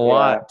I did a yeah.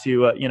 lot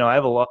to, I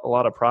have a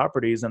lot of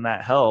properties, and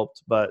that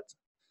helped. But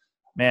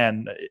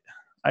man,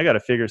 I got to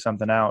figure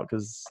something out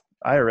because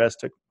IRS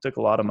took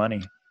a lot of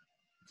money.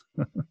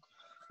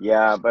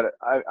 Yeah, but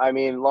I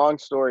mean, long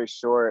story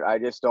short, I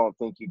just don't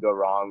think you go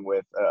wrong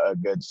with a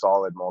good,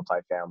 solid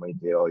multifamily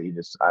deal.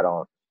 I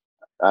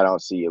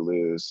don't see you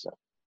lose.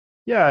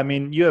 Yeah, I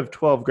mean, you have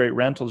 12 great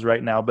rentals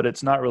right now, but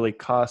it's not really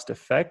cost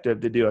effective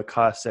to do a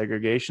cost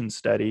segregation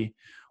study.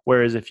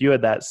 Whereas if you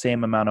had that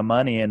same amount of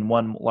money in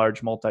one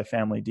large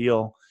multifamily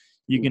deal,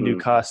 you can do Hmm.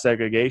 cost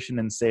segregation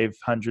and save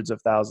hundreds of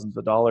thousands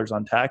of dollars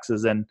on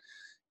taxes. And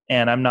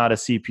I'm not a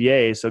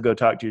CPA, so go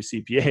talk to your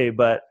CPA,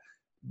 but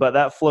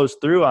that flows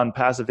through on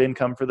passive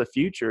income for the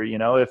future.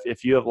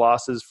 If you have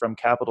losses from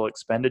capital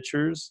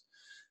expenditures,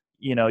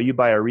 you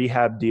buy a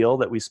rehab deal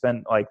that we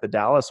spent, like the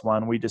Dallas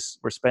one, we're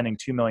spending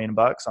 $2 million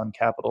on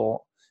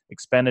capital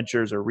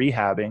expenditures or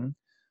rehabbing.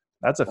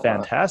 That's a Uh-huh.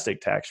 fantastic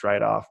tax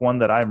write-off, one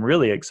that I'm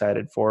really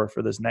excited for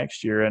this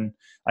next year. And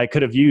I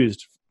could have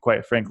used,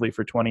 quite frankly,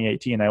 for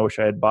 2018. I wish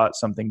I had bought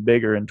something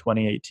bigger in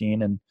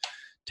 2018 and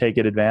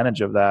taken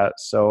advantage of that.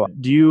 So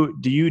do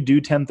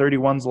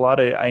 1031s a lot?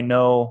 I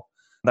know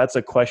that's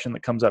a question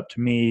that comes up to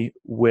me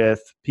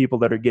with people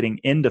that are getting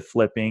into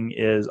flipping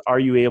is, are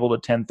you able to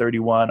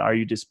 1031? Are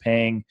you just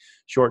paying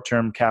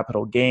short-term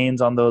capital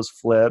gains on those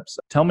flips?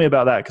 Tell me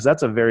about that, because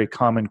that's a very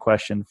common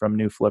question from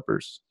new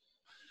flippers.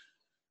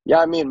 Yeah,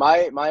 I mean,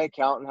 my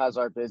accountant has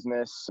our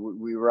business.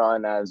 We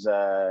run as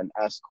an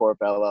S corp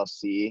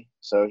LLC,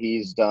 so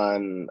he's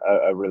done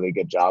a really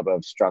good job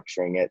of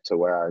structuring it to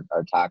where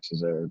our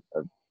taxes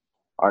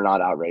are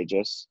not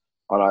outrageous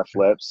on our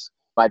flips.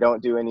 I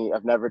don't do any.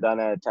 I've never done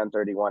a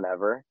 1031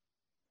 ever.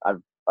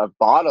 I've I've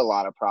bought a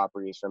lot of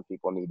properties from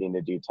people needing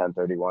to do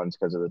 1031s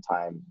because of the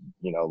time,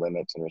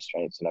 limits and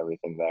restraints and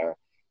everything there.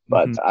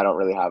 But Hmm. I don't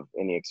really have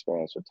any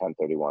experience with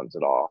 1031s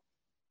at all.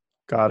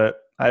 Got it.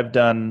 I've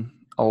done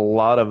a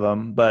lot of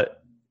them,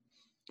 but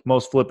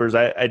most flippers,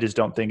 I just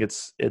don't think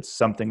it's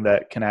something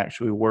that can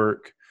actually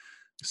work.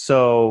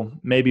 So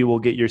maybe we'll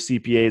get your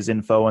CPA's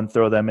info and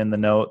throw them in the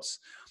notes,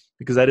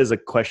 because that is a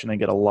question I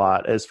get a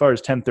lot. As far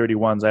as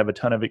 1031s, I have a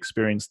ton of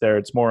experience there.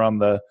 It's more on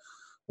the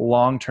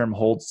long-term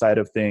hold side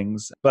of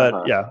things. But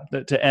Uh-huh.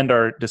 yeah, to end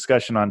our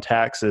discussion on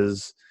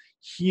taxes,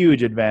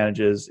 huge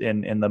advantages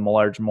in the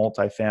large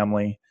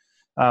multifamily.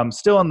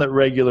 Still on the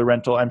regular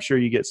rental, I'm sure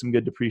you get some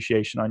good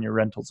depreciation on your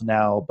rentals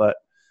now, but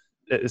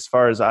as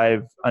far as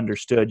I've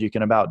understood, you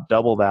can about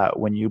double that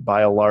when you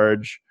buy a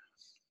large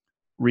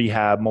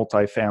rehab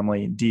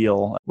multifamily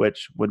deal,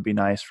 which would be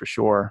nice for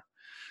sure.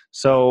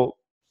 So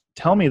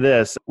tell me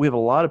this, we have a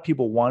lot of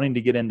people wanting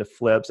to get into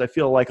flips. I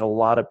feel like a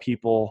lot of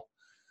people,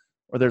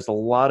 or there's a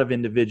lot of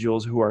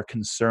individuals who are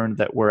concerned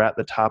that we're at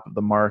the top of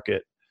the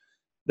market.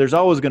 There's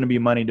always going to be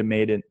money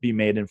to be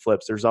made in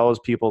flips. There's always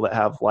people that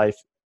have life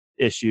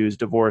issues,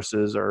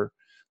 divorces, or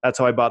that's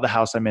how I bought the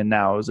house I'm in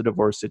now. It was a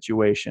divorce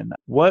situation.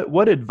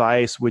 What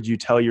advice would you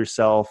tell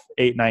yourself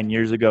 8-9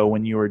 years ago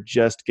when you were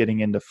just getting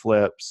into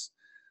flips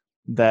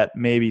that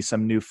maybe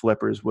some new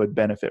flippers would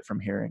benefit from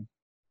hearing?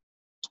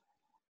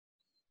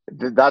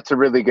 That's a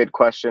really good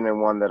question,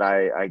 and one that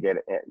I get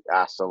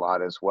asked a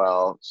lot as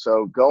well.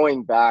 So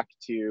going back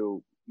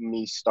to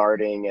me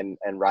starting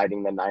and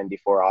writing the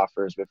 94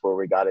 offers before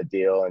we got a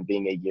deal and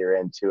being a year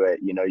into it,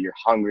 you're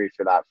hungry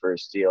for that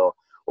first deal,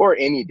 or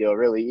any deal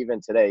really.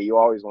 Even today, you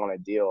always want a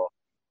deal.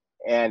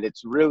 And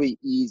it's really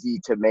easy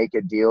to make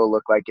a deal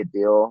look like a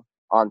deal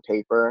on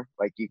paper.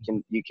 Like you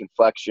can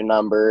flex your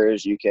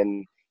numbers,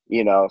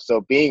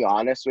 so being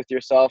honest with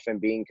yourself and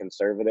being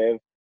conservative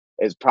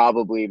is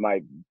probably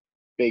my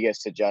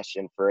biggest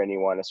suggestion for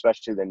anyone,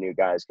 especially the new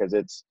guys, because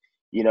it's,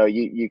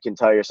 you can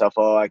tell yourself,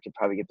 oh, I could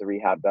probably get the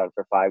rehab done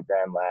for $5,000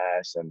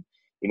 less, and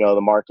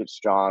the market's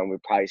strong, we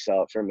probably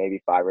sell it for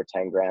maybe 5 or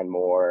 10 grand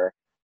more,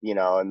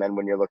 and then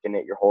when you're looking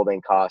at your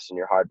holding costs and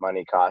your hard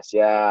money costs,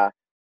 yeah,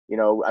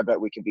 I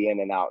bet we could be in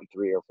and out in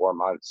 3 or 4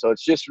 months. So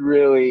it's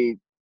really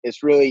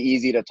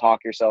easy to talk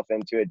yourself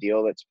into a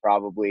deal that's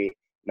probably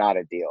not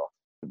a deal.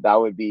 That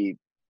would be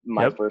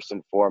my Yep. first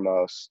and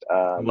foremost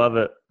Love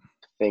it.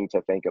 thing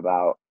to think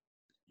about.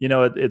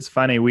 It's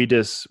funny. We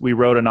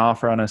wrote an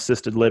offer on an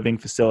assisted living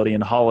facility in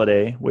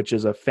Holiday, which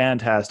is a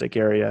fantastic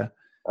area.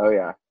 Oh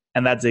yeah.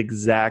 And that's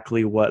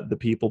exactly what the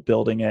people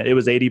building it. It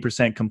was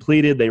 80%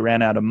 completed. They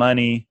ran out of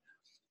money.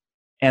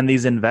 And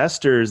these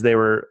investors, they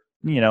were,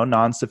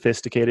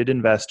 non-sophisticated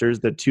investors.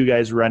 The two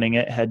guys running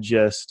it had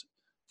just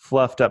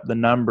fluffed up the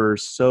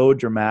numbers so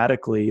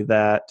dramatically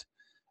that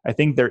I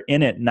think they're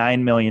in it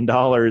 $9 million.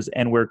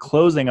 And we're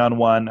closing on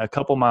one a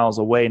couple miles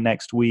away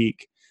next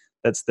week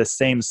that's the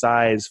same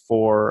size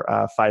for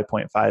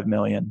 5.5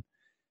 million.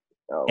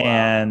 Oh wow.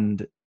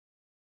 And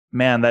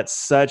man, that's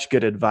such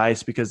good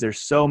advice, because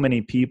there's so many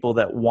people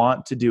that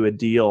want to do a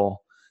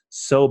deal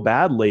so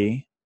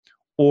badly,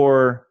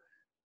 or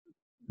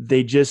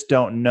they just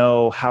don't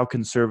know how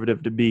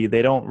conservative to be.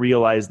 They don't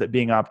realize that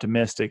being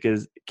optimistic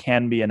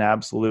can be an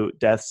absolute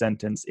death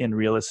sentence in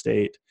real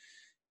estate.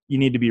 You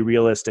need to be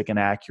realistic and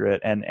accurate,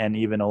 and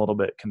even a little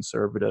bit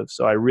conservative.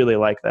 So I really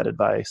like that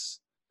advice.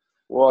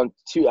 Well, and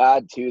to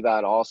add to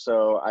that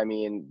also, I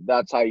mean,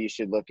 that's how you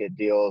should look at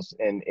deals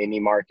in any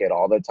market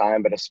all the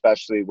time, but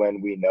especially when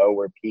we know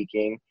we're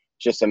peaking,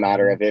 just a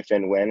matter of if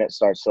and when it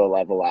starts to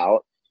level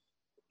out.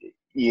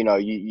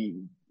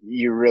 You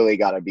really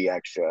got to be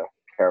extra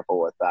careful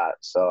with that.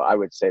 So I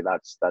would say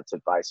that's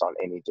advice on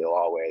any deal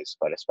always,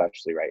 but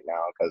especially right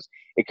now, because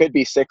it could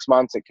be 6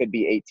 months, it could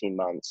be 18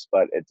 months,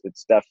 but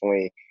it's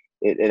definitely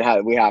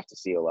we have to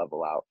see a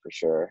level out for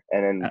sure.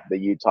 And in the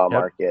Utah Yep.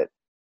 market,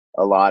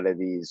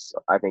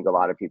 I think a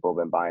lot of people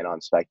have been buying on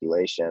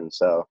speculation.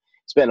 So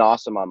it's been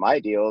awesome on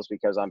my deals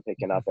because I'm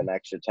picking up an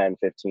extra 10,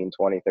 15,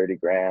 20, 30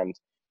 grand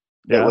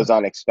that Yeah. was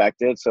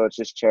unexpected. So it's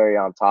just cherry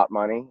on top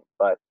money.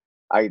 But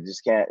I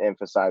just can't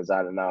emphasize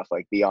that enough.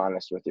 Like, be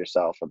honest with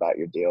yourself about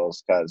your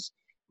deals, because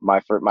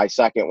my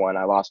second one,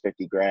 I lost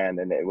 50 grand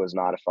and it was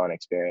not a fun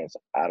experience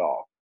at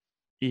all.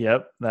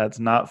 Yep, that's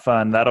not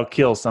fun. That'll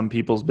kill some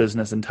people's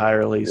business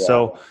entirely. Yeah.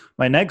 So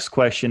my next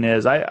question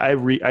is,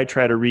 I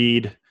try to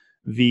read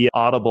via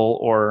Audible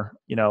or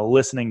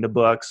listening to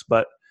books,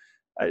 but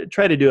I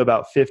try to do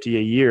about 50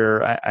 a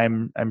year.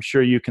 I'm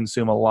sure you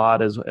consume a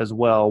lot as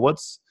well.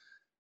 What's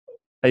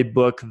a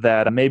book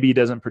that maybe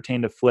doesn't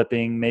pertain to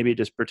flipping, maybe it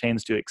just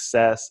pertains to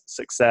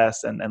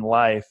success and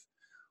life?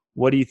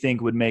 What do you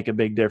think would make a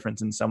big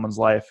difference in someone's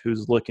life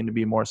who's looking to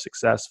be more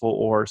successful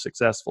or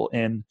successful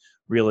in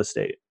real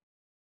estate?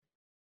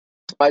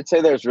 I'd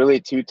say there's really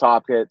two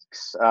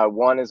topics.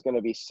 One is going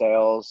to be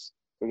sales.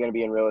 If you're going to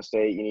be in real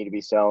estate, you need to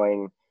be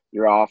selling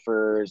your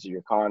offers,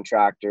 your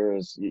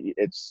contractors.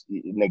 It's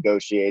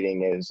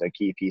negotiating is a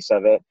key piece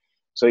of it.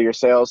 So your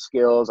sales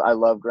skills, I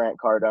love Grant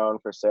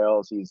Cardone for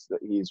sales.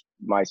 He's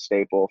my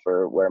staple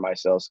for where my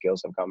sales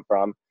skills have come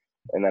from.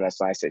 And then it's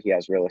nice that he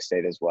has real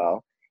estate as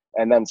well.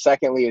 And then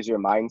secondly is your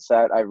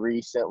mindset. I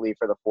recently,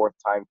 for the fourth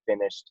time,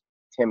 finished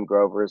Tim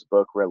Grover's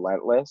book,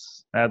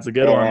 Relentless. That's a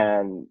good one.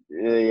 And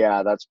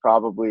yeah, that's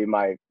probably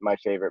my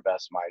favorite,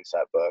 best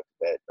mindset book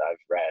that I've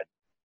read.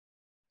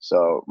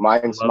 So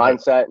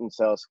mindset and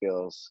sales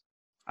skills.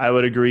 I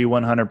would agree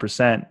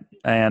 100%.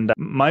 And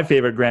my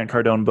favorite Grant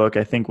Cardone book,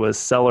 I think, was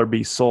Sell or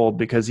Be Sold,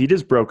 because he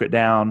just broke it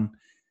down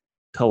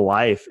to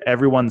life.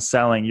 Everyone's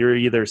selling. You're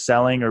either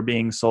selling or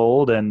being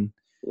sold. And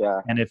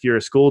if you're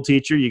a school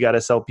teacher, you got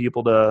to sell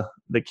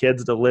the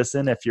kids to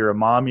listen. If you're a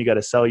mom, you got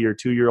to sell your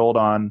 2-year-old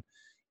on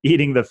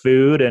eating the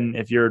food. And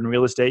if you're in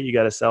real estate, you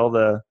got to sell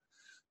the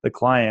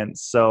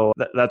clients. So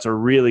that's a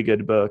really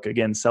good book.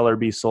 Again, Sell or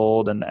Be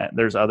Sold. And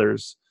there's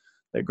others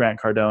that Grant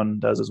Cardone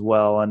does as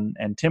well.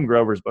 And Tim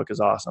Grover's book is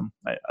awesome.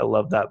 I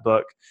love that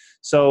book.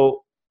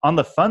 So on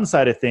the fun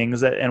side of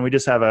things, and we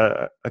just have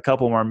a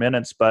couple more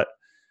minutes,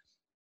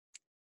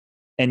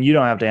 and you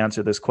don't have to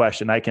answer this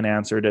question. I can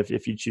answer it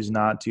if you choose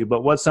not to.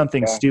 But what's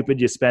something stupid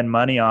you spend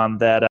money on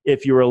that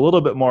if you were a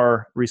little bit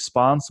more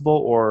responsible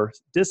or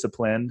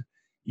disciplined,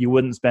 you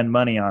wouldn't spend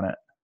money on it?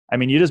 I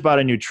mean, you just bought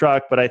a new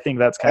truck, but I think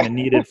that's kind of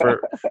needed for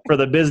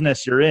the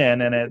business you're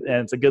in, and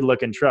it's a good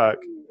looking truck.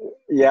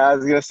 Yeah, I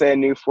was gonna say a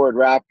new Ford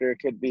Raptor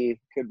could be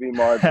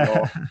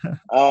marginal.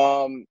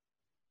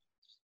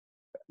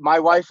 My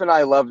wife and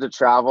I love to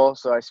travel,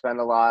 so I spend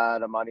a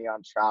lot of money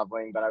on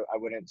traveling, but I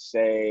wouldn't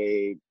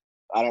say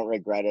I don't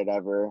regret it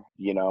ever.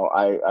 You know,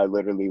 I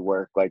literally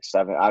work like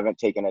I haven't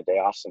taken a day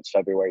off since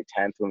February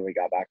 10th when we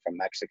got back from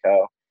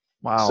Mexico.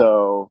 Wow.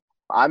 So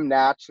I'm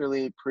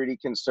naturally pretty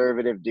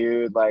conservative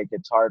dude. Like,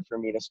 it's hard for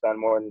me to spend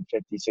more than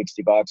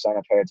 $50-$60 on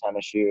a pair of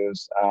tennis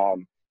shoes.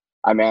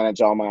 I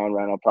manage all my own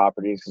rental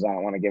properties because I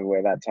don't want to give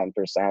away that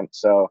 10%.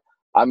 So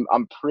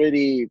I'm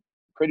pretty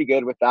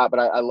good with that. But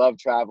I love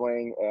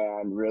traveling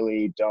and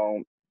really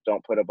don't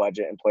put a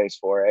budget in place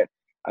for it.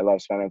 I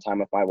love spending time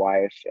with my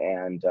wife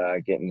and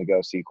getting to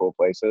go see cool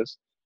places.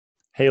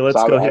 Hey,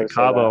 let's go hit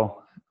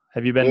Cabo.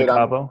 Have you been to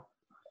Cabo?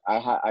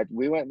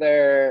 We went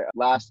there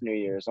last New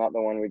Year's, not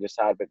the one we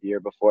just had, but the year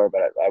before.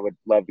 But I would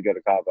love to go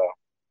to Cabo.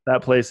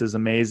 That place is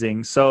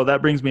amazing. So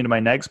that brings me to my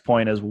next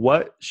point: is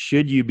what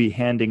should you be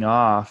handing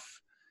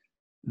off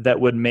that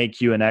would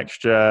make you an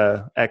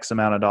extra X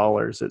amount of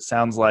dollars? It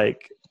sounds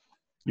like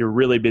you're a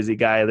really busy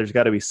guy. There's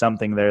got to be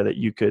something there that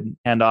you could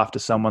hand off to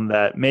someone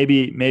that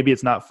maybe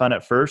it's not fun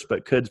at first,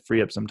 but could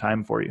free up some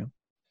time for you.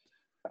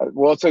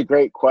 Well, it's a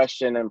great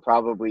question, and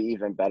probably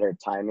even better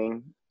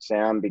timing,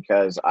 Sam,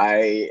 because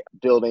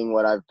building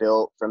what I've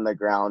built from the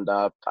ground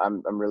up,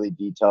 I'm really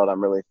detailed,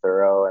 I'm really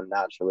thorough, and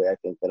naturally I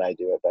think that I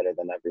do it better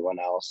than everyone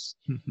else.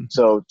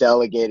 So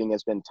delegating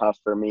has been tough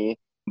for me,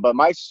 but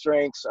my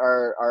strengths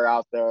are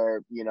out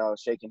there, you know,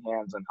 shaking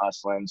hands and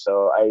hustling.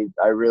 So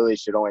I really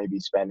should only be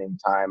spending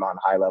time on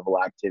high level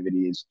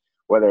activities,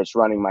 whether it's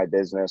running my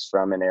business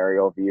from an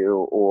aerial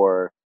view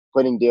or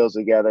putting deals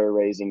together,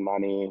 raising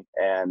money,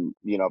 and,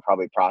 you know,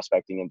 probably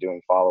prospecting and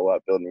doing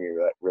follow-up,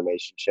 building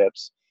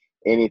relationships.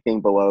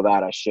 Anything below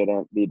that I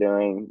shouldn't be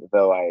doing,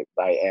 though I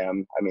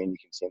am. I mean, you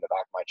can see in the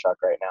back of my truck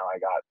right now, I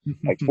got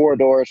like 4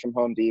 doors from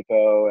Home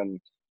Depot and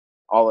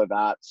all of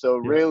that. So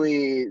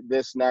really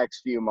this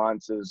next few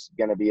months is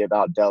going to be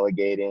about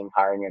delegating,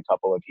 hiring a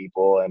couple of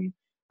people, and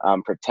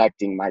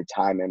protecting my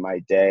time in my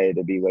day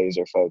to be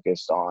laser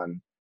focused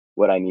on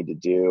what I need to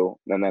do.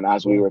 And then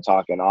as we were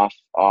talking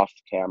off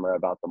camera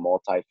about the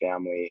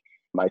multifamily,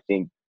 I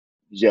think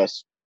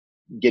just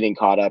getting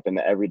caught up in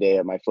the everyday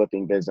of my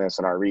flipping business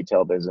and our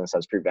retail business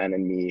has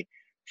prevented me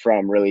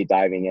from really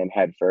diving in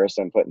head first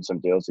and putting some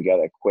deals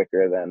together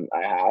quicker than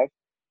I have.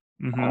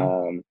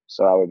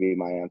 So that would be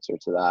my answer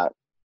to that.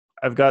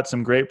 I've got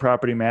some great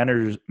property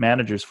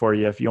managers for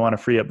you if you want to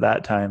free up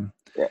that time.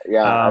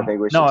 Yeah, I think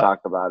we should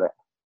talk about it.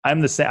 I'm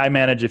the same. I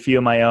manage a few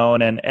of my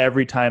own, and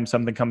every time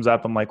something comes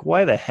up, I'm like,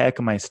 why the heck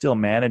am I still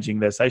managing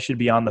this? I should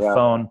be on the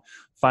phone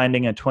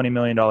finding a $20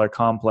 million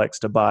complex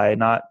to buy,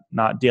 not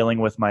dealing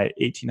with my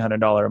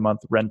 $1,800 a month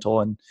rental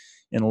in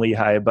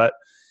Lehigh. But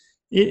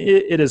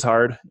it is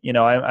hard. You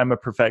know, I'm a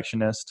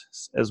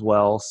perfectionist as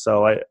well,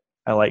 so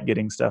I like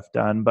getting stuff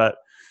done. But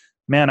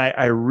man,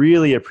 I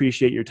really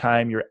appreciate your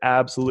time. You're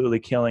absolutely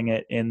killing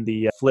it in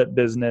the flip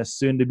business,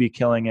 soon to be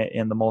killing it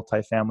in the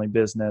multifamily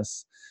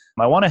business.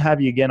 I want to have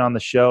you again on the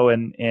show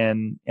in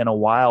a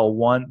while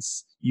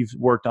once you've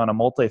worked on a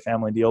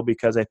multifamily deal,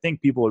 because I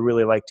think people would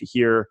really like to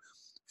hear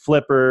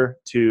flipper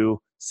to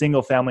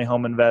single family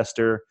home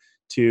investor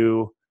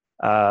to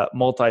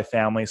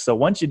multifamily. So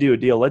once you do a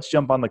deal, let's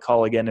jump on the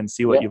call again and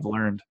see what you've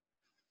learned.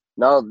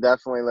 No,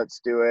 definitely. Let's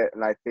do it.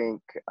 And I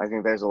think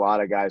there's a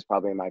lot of guys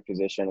probably in my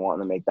position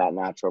wanting to make that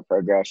natural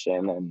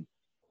progression and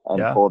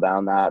pull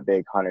down that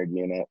big 100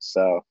 units.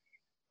 So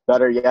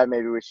better yet,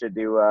 maybe we should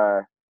do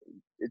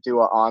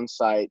do an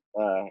on-site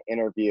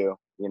interview,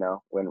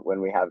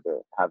 when we have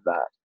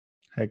that.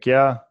 Heck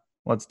yeah.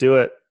 Let's do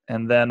it.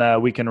 And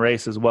then we can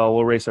race as well.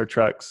 We'll race our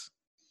trucks.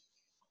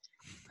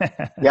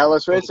 Yeah,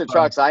 let's race the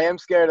trucks. I am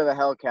scared of the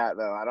Hellcat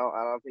though. I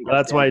don't think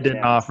that's why I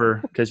didn't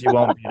offer, because you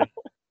won't beat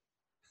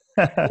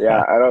it.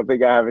 Yeah, I don't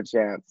think I have a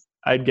chance.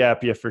 I'd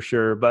gap you for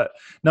sure. But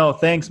no,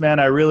 thanks, man.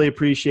 I really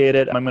appreciate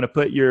it. I'm going to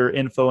put your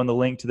info in the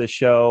link to the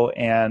show.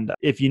 And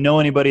if you know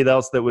anybody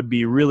else that would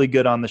be really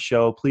good on the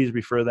show, please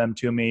refer them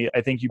to me.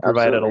 I think you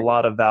provided Absolutely. a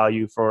lot of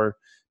value for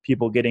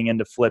people getting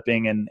into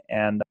flipping.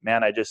 And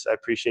man, I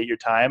appreciate your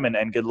time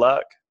and good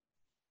luck.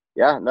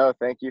 Yeah, no,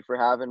 thank you for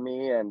having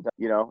me. And,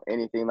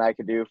 anything I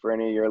could do for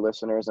any of your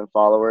listeners and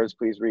followers,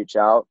 please reach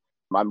out.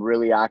 I'm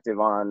really active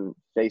on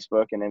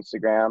Facebook and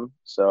Instagram.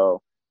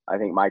 So I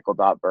think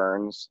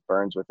Michael.Burns,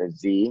 Burns with a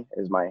Z,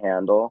 is my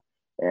handle.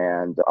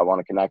 And I want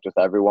to connect with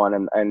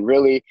everyone. And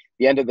really,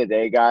 the end of the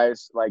day,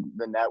 guys, like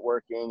the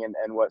networking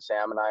and what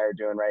Sam and I are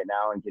doing right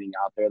now and getting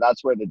out there,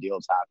 that's where the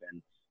deals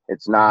happen.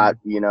 It's not,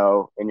 in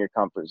your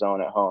comfort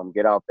zone at home.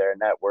 Get out there,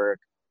 network,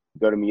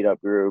 go to meetup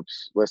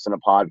groups, listen to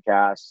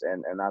podcasts,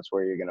 and that's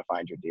where you're going to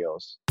find your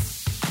deals.